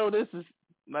 because bro, this is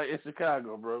like it's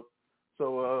Chicago, bro.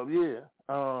 So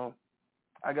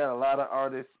I got a lot of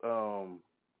artists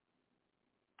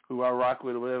who I rock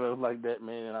with or whatever like that,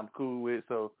 man, and I'm cool with.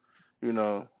 So you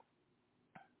know,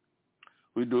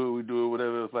 we do it,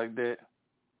 whatever it's like that.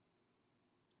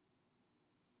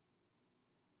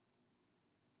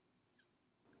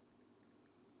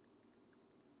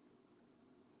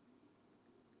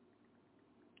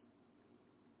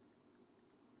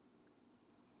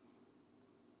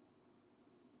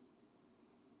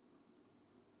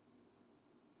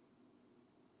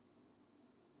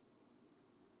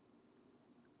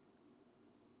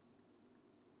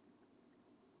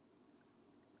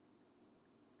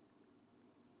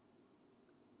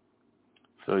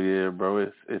 So yeah, bro,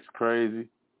 it's crazy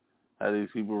how these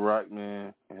people rock,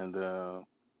 man, and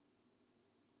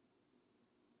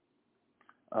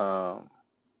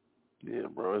yeah,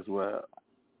 bro, it's wild.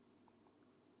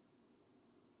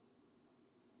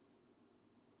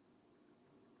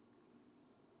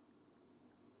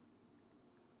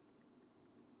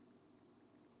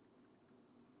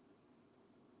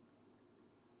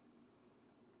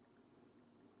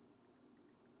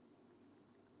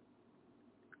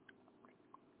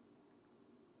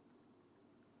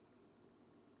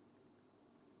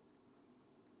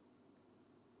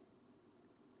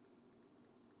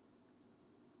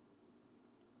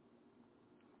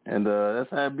 And that's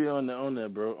how it be on there,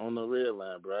 bro, on the red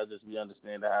line, bro. I just be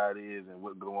understanding how it is and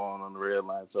what go on the red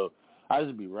line. So I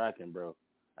just be rocking, bro.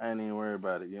 I ain't even worried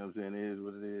about it. You know what I'm saying? It is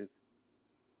what it is.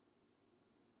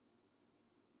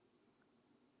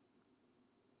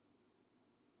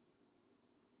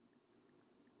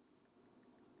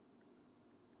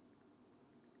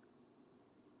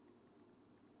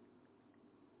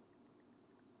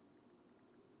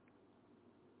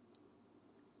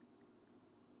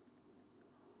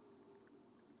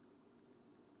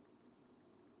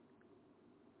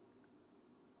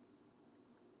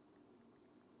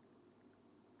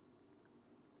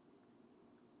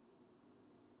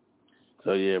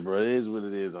 So yeah, bro, it is what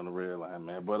it is on the red line,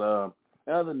 man. But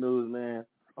other news, man.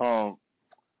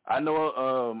 I know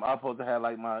I'm supposed to have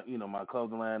like my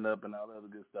clothing line up and all the other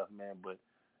good stuff, man. But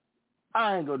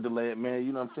I ain't gonna delay it, man.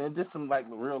 You know what I'm saying? Just some like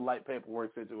real light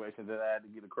paperwork situations that I had to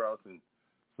get across and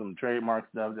some trademark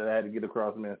stuff that I had to get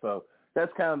across, man. So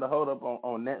that's kind of the hold up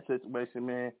on that situation,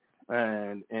 man.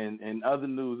 And other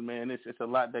news, man. It's just a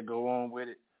lot that go on with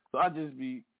it. So I just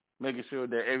be making sure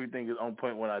that everything is on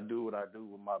point when I do what I do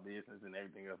with my business and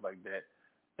everything else like that.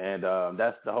 And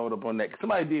that's the hold up on that.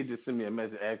 Somebody did just send me a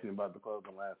message asking about the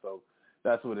clothing line. So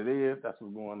that's what it is. That's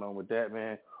what's going on with that,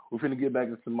 man. We're finna get back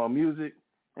to some more music.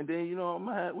 And then, we're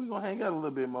going to hang out a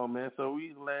little bit more, man. So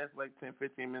we last like 10,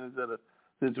 15 minutes of the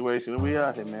situation. We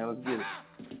out here, man. Let's get it.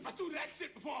 I threw that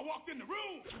shit before I walked in the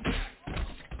room.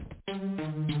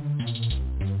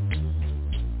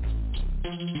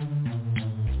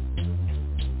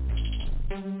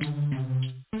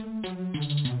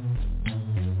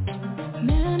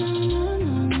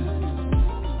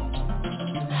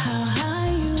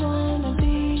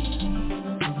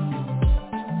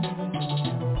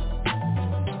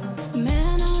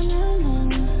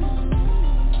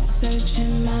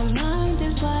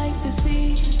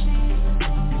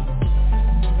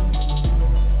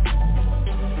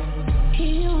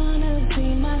 He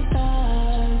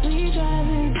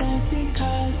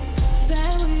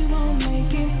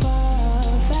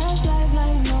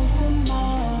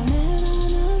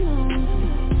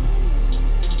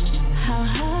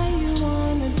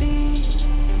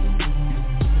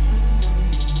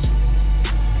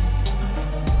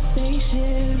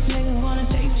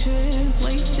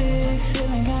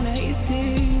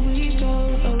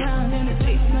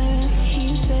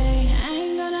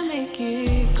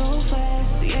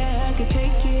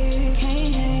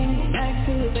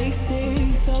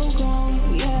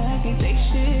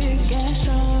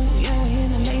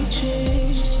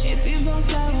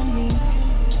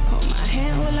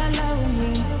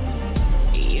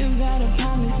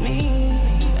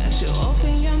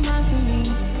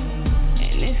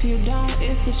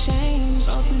could change.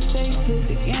 All too safe with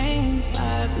the game.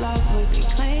 5 blocks with the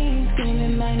claims.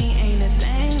 Screaming money ain't a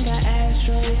thing. Got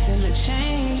ashtrays in the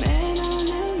chain. Man, I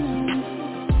know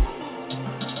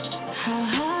how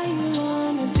high you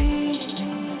wanna be.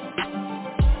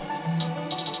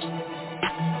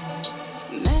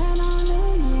 Man, I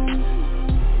know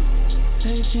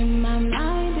searching my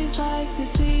mind if I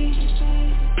could see.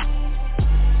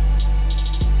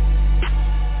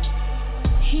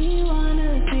 He wanna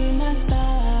see my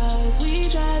stars. We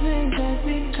driving just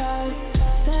because.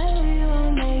 Said we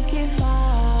will make it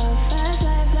far. Fast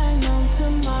life like no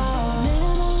tomorrow.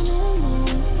 Man,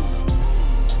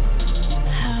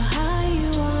 how high you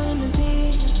wanna be.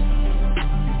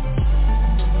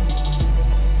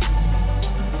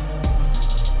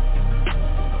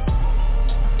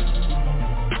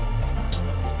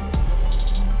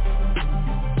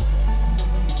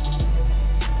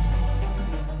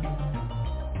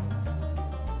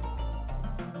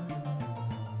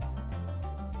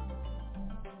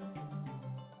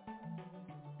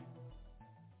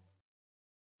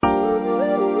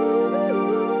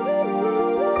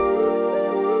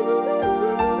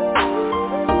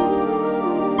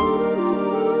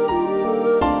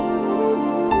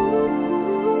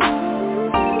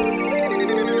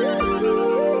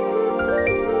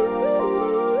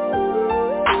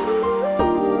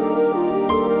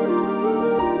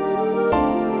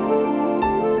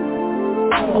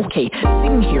 Okay,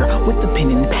 sitting here with the pen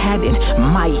and pad in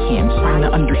my hand, trying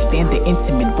to understand the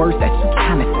intimate words that you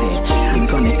kinda said. You're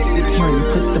gonna sit here and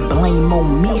put the blame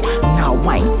on me. Now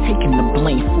I ain't taking the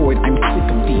blame for it. I'm sick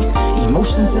of these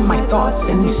emotions in my thoughts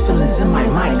and these feelings in my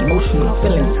mind. Emotional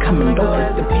feelings coming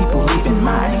over the people leaving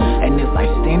mine. And as I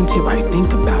stand here, I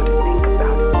think about it.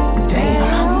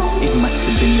 Damn, it must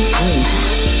have been a dream.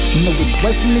 No, it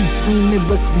wasn't a dream, it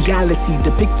was reality.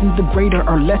 Depicting the greater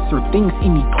or lesser things,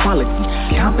 inequality.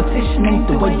 Competition ain't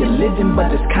the way you're living,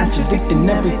 but it's contradicting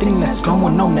everything that's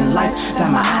going on in life. Got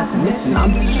my eyes missing,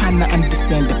 I'm just trying to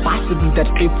understand if I should be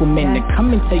that faithful man to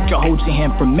come and take your hold your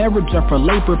hand for marriage or for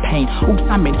labor pain. Oops,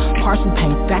 I'm in partial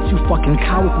pain, that you fucking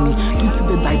cowed me due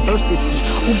to the diversity.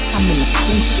 Oops, I'm in a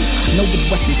swimsuit, no it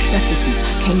wasn't necessity.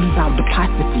 Can't leave out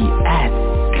apostrophe, S,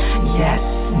 yes,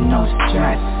 no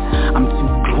stress. I'm too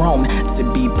grown to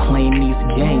be playing these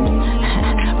games.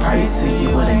 Pray to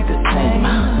you, it ain't the same.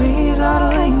 These are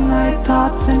late night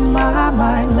thoughts in my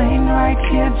mind. Laying right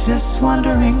here just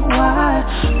wondering why.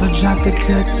 But drop the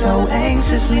cut so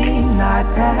anxiously, not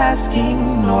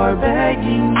asking nor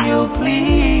begging you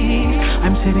please.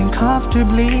 I'm sitting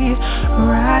comfortably,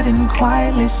 riding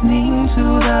quiet, listening to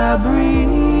the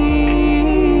breeze.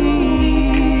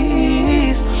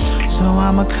 So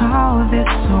I'ma call this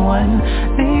one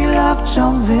the Love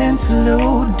Jones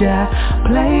interlude.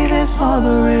 Play this for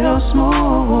the real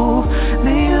smooth.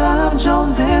 The Love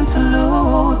Jones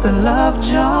interlude. The Love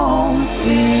Jones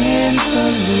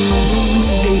interlude.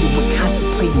 With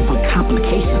contemplating with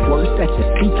complications, words that you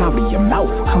speak out of your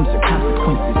mouth comes with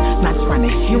consequences. Not trying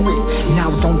to hear it, now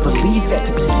don't believe that.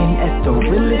 To begin as the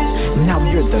realest, now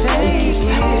you're the fakest.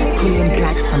 Pulling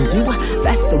back from you,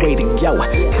 that's the way to go.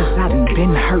 Cause I done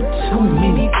been hurt too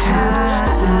many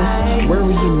times.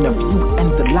 Worrying of you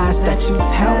and the lies that you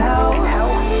tell.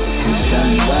 You've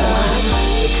done well.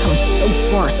 It comes so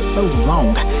far, so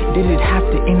long. Did it have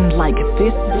to end like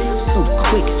this? So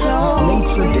quick, you've made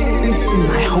your decision.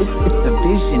 I hope it's a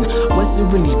vision. Was it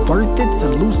really worth it to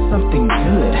lose something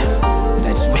good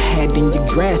that you had in your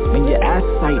grasp and your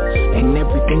eyesight? And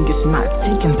everything is not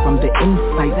taken from the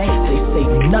insight. They say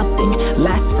nothing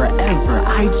lasts forever.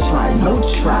 I try, no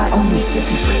try, only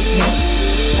 50%.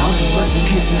 Thought it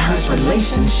wasn't his and hers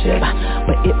relationship,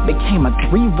 but it became a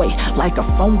three-way like a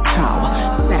phone call.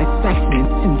 Satisfaction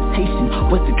and temptation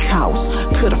was the cause.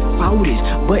 Could've fought it,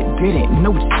 but didn't,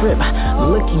 no trip.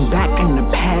 Looking back in the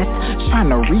past, trying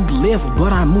to relive,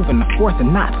 but I'm moving forth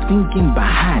and not thinking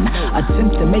behind.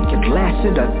 Attempt to make it last,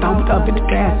 should've thought of it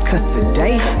fast, cause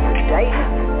today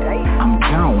I'm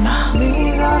gone.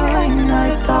 These are late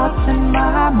night thoughts in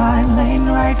my mind. Laying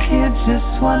right here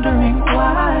just wondering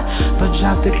why. But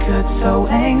drop the cut so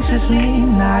anxiously,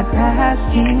 not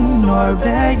asking nor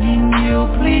begging you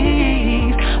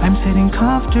please. I'm sitting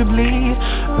comfortably,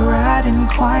 riding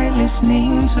quiet,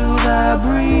 listening to the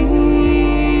breeze.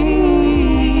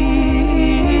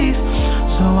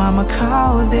 So I'ma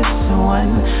call this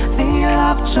one the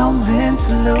Love Jones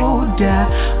interlude.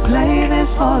 Play this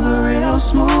for the real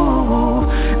smooth.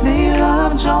 The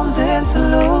Love Jones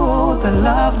interlude. The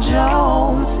Love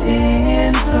Jones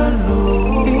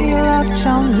interlude. The Love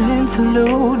Jones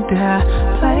interlude.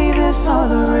 Play this for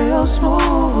the real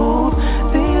smooth.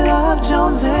 The Love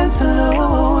Jones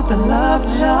interlude, the Love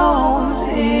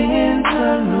Jones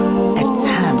interlude. At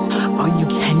times, all you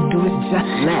can do is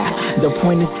just laugh. The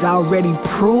point is already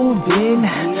proven.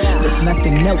 There's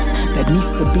nothing else that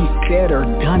needs to be said or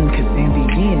done, cause in the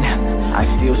end, I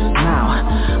still smile.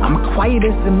 I'm quiet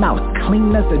as a mouse,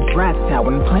 clean as a dry towel.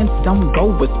 When plans don't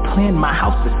go as planned, my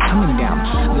house is coming down.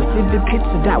 The vivid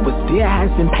picture that was there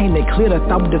has been painted clear. The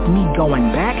thought of me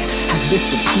going back has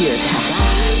disappeared.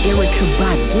 Erykah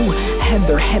Badu,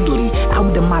 Heather Headley,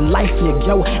 out of my life, yeah,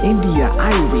 yo, India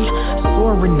Irie.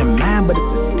 Soaring the mind, but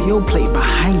it's a steel plate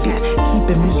behind that,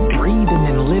 keeping me breathing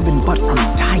and living, but from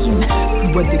dying. See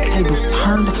where the tables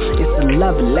turned, it's a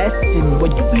love lesson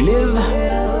where you live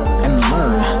and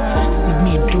learn. See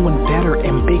me doing better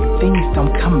and big things don't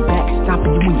come back,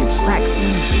 stopping you in your tracks.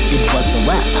 It was a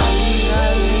rap.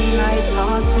 Late night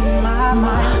thoughts in my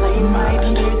mind, late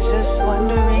night here just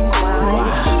wondering why.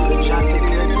 We dropped the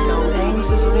good so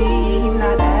anxiously,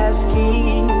 not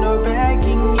asking or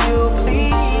begging you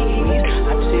please.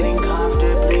 I'm sitting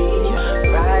comfortably,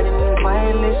 riding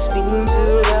quiet, listening to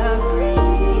the breeze.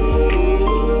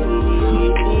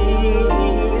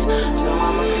 So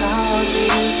I'ma call this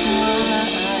time.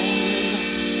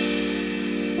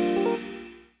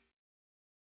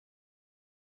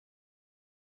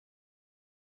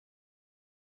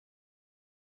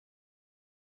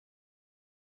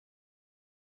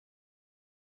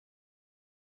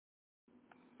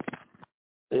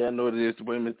 Yeah, I know what it is. The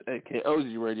way Mr. AK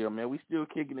OG Radio, man. We still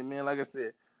kicking it, man. Like I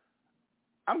said,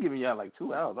 I'm giving y'all like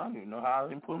 2 hours. I don't even know how I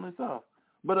can pull this off.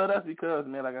 But that's because,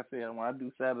 man, like I said, when I do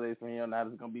Saturdays from here on out,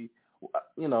 it's going to be,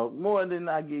 more than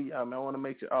I give y'all, man. I want to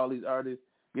make sure all these artists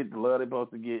get the love they're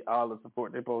supposed to get, all the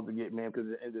support they're supposed to get, man, because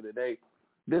at the end of the day,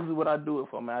 this is what I do it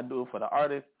for, man. I do it for the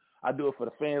artists. I do it for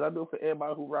the fans. I do it for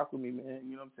everybody who rock with me, man.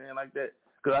 You know what I'm saying? Like that.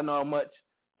 Because I know how much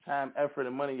time, effort,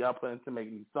 and money y'all put into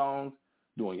making these songs,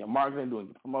 doing your marketing, doing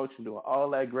your promotion, doing all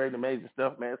that great, amazing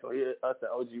stuff, man. So here, us at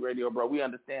OG Radio, bro, we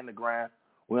understand the grind.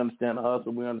 We understand the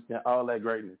hustle. We understand all that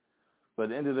greatness. But at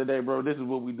the end of the day, bro, this is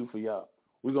what we do for y'all.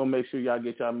 We're going to make sure y'all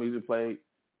get y'all music played,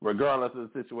 regardless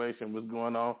of the situation, what's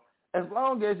going on, as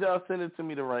long as y'all send it to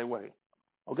me the right way,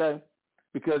 okay?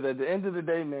 Because at the end of the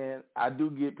day, man, I do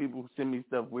get people who send me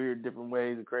stuff weird, different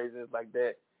ways and craziness like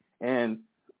that. And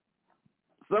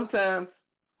sometimes,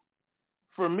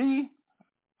 for me,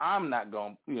 I'm not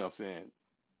going to,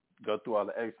 go through all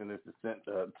the extraness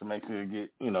to make sure it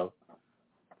get,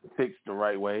 fixed the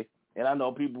right way. And I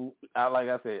know people, like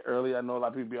I said earlier, I know a lot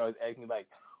of people always ask me, like,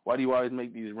 why do you always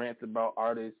make these rants about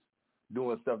artists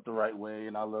doing stuff the right way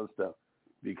and all that stuff?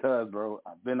 Because, bro,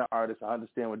 I've been an artist. I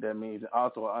understand what that means. And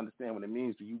also I understand what it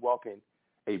means when you walk in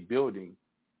a building,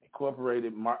 a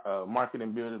corporated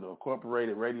marketing building or a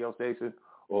corporated radio station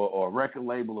or a record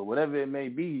label or whatever it may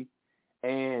be,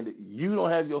 and you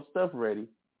don't have your stuff ready.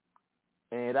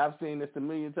 And I've seen this a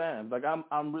million times. Like,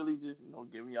 I'm really just,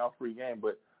 giving y'all free game,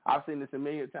 but I've seen this a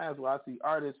million times where I see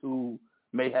artists who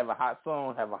may have a hot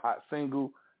song, have a hot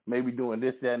single, maybe doing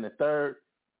this, that, and the third,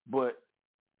 but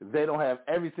they don't have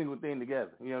every single thing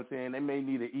together. You know what I'm saying? They may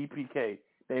need an EPK.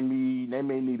 They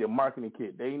may need a marketing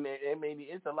kit. They may need,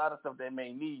 it's a lot of stuff they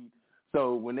may need.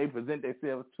 So when they present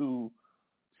themselves to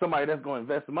somebody that's going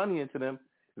to invest money into them,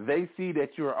 they see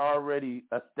that you're already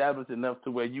established enough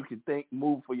to where you can think,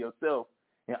 move for yourself,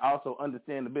 and also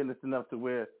understand the business enough to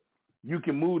where you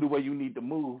can move the way you need to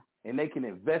move, and they can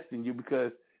invest in you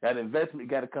because that investment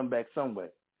got to come back somewhere.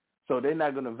 So they're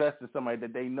not going to invest in somebody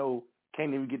that they know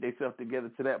can't even get themselves together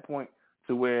to that point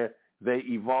to where they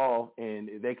evolve and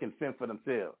they can fend for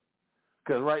themselves.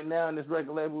 Because right now in this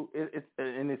record label, it's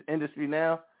in this industry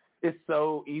now, it's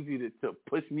so easy to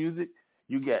push music.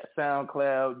 You got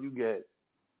SoundCloud, you got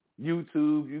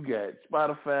YouTube, you got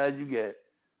Spotify, you got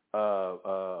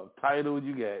Tidal,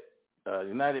 you got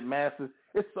United Masters.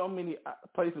 It's so many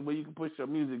places where you can push your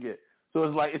music at. So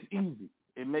it's like, it's easy.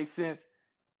 It makes sense.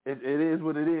 It is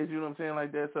what it is, you know what I'm saying,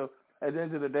 like that. So at the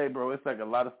end of the day, bro, it's like a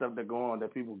lot of stuff that go on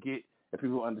that people get, that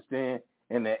people understand,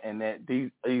 and that these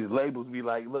labels be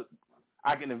like, look,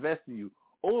 I can invest in you.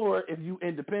 Or if you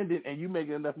independent and you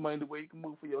making enough money to where you can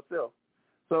move for yourself.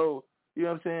 So, you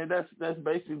know what I'm saying? That's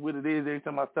basically what it is every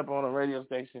time I step on my radio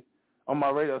station. I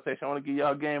want to give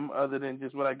y'all a game other than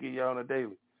just what I give y'all on a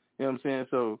daily. You know what I'm saying?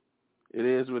 So it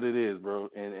is what it is, bro.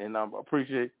 And I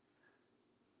appreciate.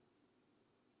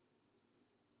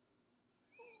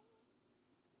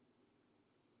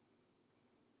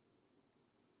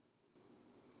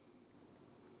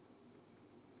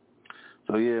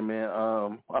 So yeah, man.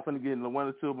 I'm gonna get into one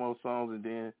or two more songs, and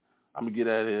then I'm gonna get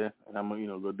out of here, and I'm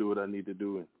gonna go do what I need to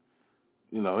do, and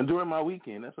enjoy my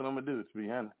weekend. That's what I'm gonna do. To be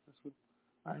honest, that's what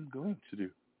I'm going to do.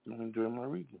 I'm enjoying my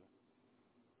weekend.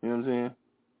 You know what I'm saying?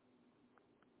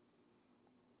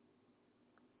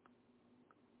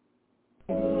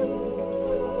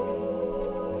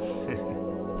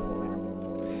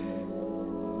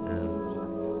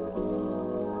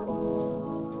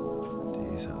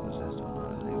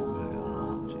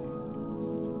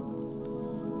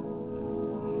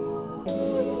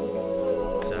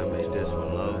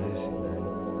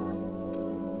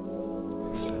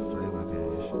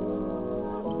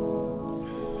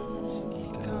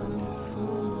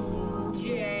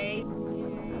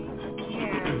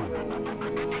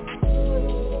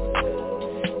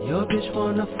 Your bitch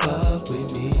wanna fuck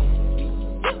with me.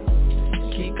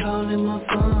 Keep calling my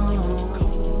phone.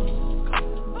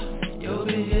 Your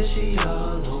bitch, yeah, she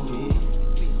all on me.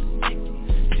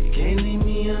 She can't leave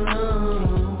me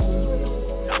alone.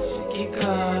 She keep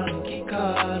calling, keep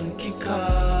calling, keep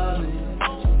calling.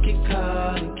 Keep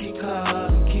calling, keep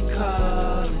calling, keep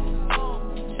calling.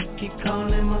 She keep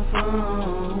calling my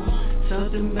phone.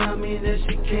 Something about me that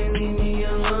she can't leave me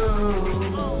alone.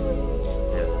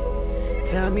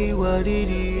 Tell me what it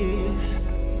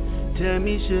is. Tell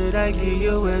me, should I give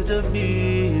you as a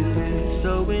feeling?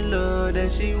 So in love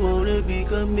that she wanna be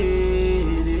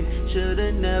committed.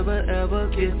 Shoulda never ever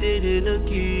kissed it in the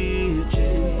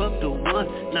kitchen. Fuck the one,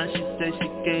 now she say she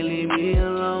can't leave me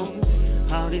alone.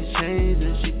 All these chains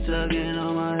and she tugging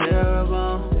on my hair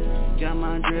bone. Got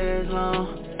my dreads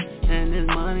long, and this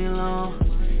money long.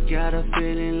 Got a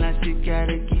feeling like she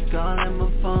gotta keep calling my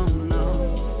phone,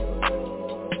 no.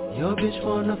 Your bitch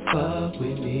wanna fuck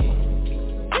with me.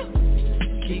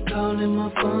 Keep calling my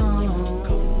phone.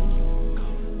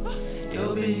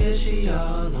 Your bitch, yeah, she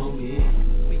all on me.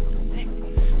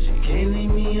 She can't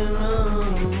leave me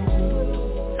alone.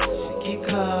 She keep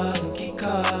calling, keep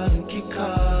calling, keep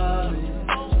calling.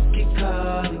 Keep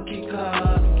calling, keep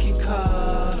calling, keep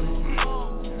calling.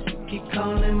 She keep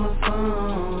calling my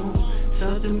phone.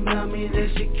 Something about me that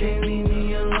she can't leave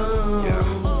me alone. Yeah,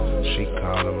 she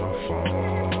calling my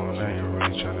phone.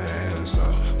 Tryna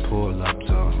answer, pull up to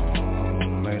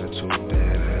home, made her too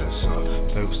dead ass up.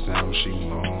 Paper sound she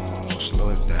moan, slow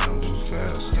it down, do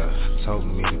faster. Told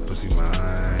me the pussy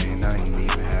mine, I ain't even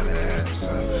had an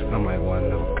answer. I'm like one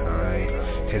of a kind,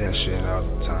 hit that shit all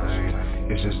the time.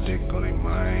 It's just dick on their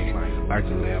mind, like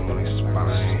the lamb on their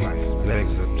spine.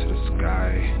 Legs up to the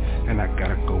sky, and I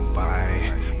gotta go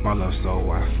by. My love so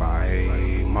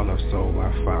Wi-Fi, my love so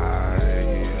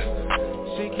Wi-Fi.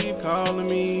 She keep calling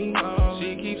me,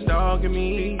 she keeps stalking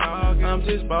me. I'm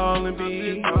just ballin'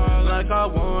 B, like I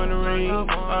want a ring.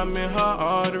 I'm in her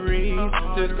arteries,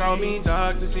 just call me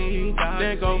Dr. C.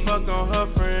 Then go fuck on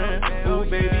her friend. Ooh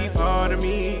baby, part of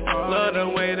me, love the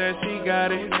way that she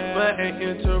got it, but ain't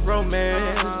into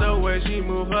romance. The way she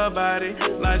move her body,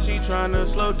 like she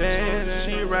tryna slow dance.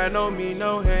 She ride on me,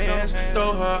 no hands,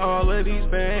 throw her all of these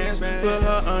bands, put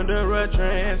her under a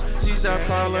trance. She stop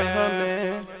calling her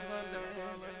man.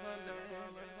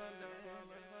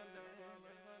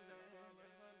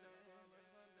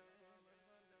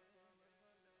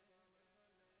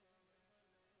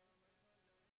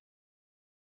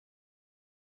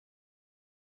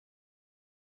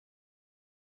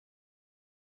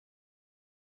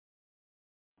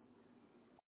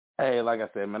 Hey, like I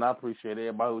said, man, I appreciate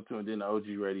everybody who tuned in to OG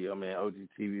Radio, man, OG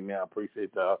TV, man. I appreciate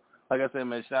y'all. Like I said,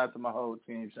 man, shout out to my whole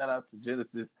team. Shout out to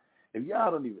Genesis. If y'all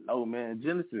don't even know, man,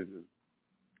 Genesis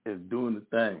is doing the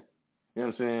thing. You know what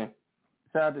I'm saying?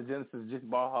 Shout out to Genesis. Just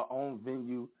bought her own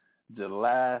venue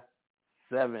July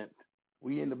 7th.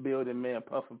 We in the building, man.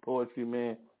 Puffin Poetry,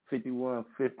 man. 51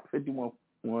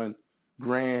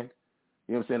 grand.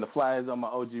 You know what I'm saying? The flyers on my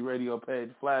OG Radio page.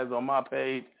 The flyers on my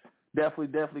page.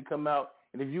 Definitely come out.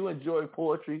 And if you enjoy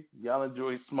poetry, y'all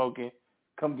enjoy smoking,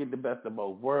 come get the best of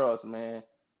both worlds, man.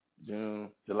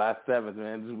 July 7th,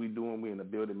 man. This is what we doing. We in the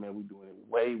building, man. We doing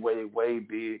it way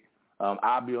big.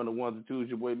 I'll be on the ones and twos.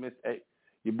 Your boy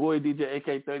DJ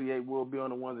AK38 will be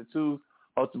on the ones and twos.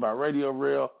 Hosted by Radio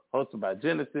Real. Hosted by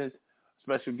Genesis.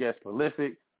 Special guest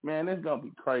Prolific. Man, it's gonna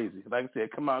be crazy. Like I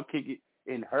said, come out and kick it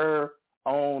in her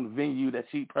own venue that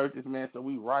she purchased, man. So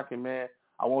we rocking, man.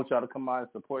 I want y'all to come out and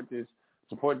support this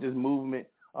movement.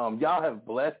 Y'all have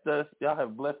blessed us. Y'all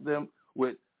have blessed them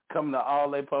with coming to all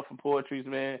they Puffin Poetries,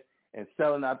 man, and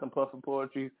selling out them Puffin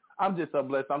Poetries. I'm just so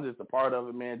blessed. I'm just a part of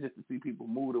it, man, just to see people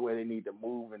move the way they need to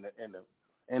move in the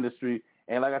industry.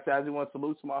 And like I said, I just want to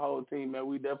salute to my whole team, man.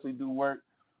 We definitely do work.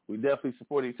 We definitely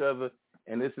support each other.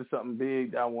 And this is something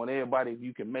big that I want everybody, if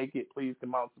you can make it, please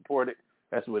come out and support it.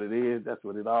 That's what it is. That's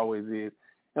what it always is.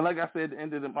 And like I said, at the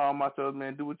end of all my shows,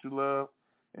 man, do what you love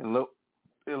and love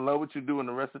what you do, and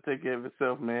the rest will take care of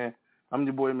itself, man. I'm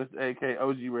your boy, Mr. AK,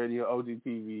 OG Radio, OG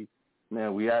TV.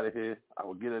 Man, we out of here. I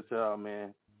will get it to y'all,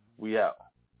 man. We out.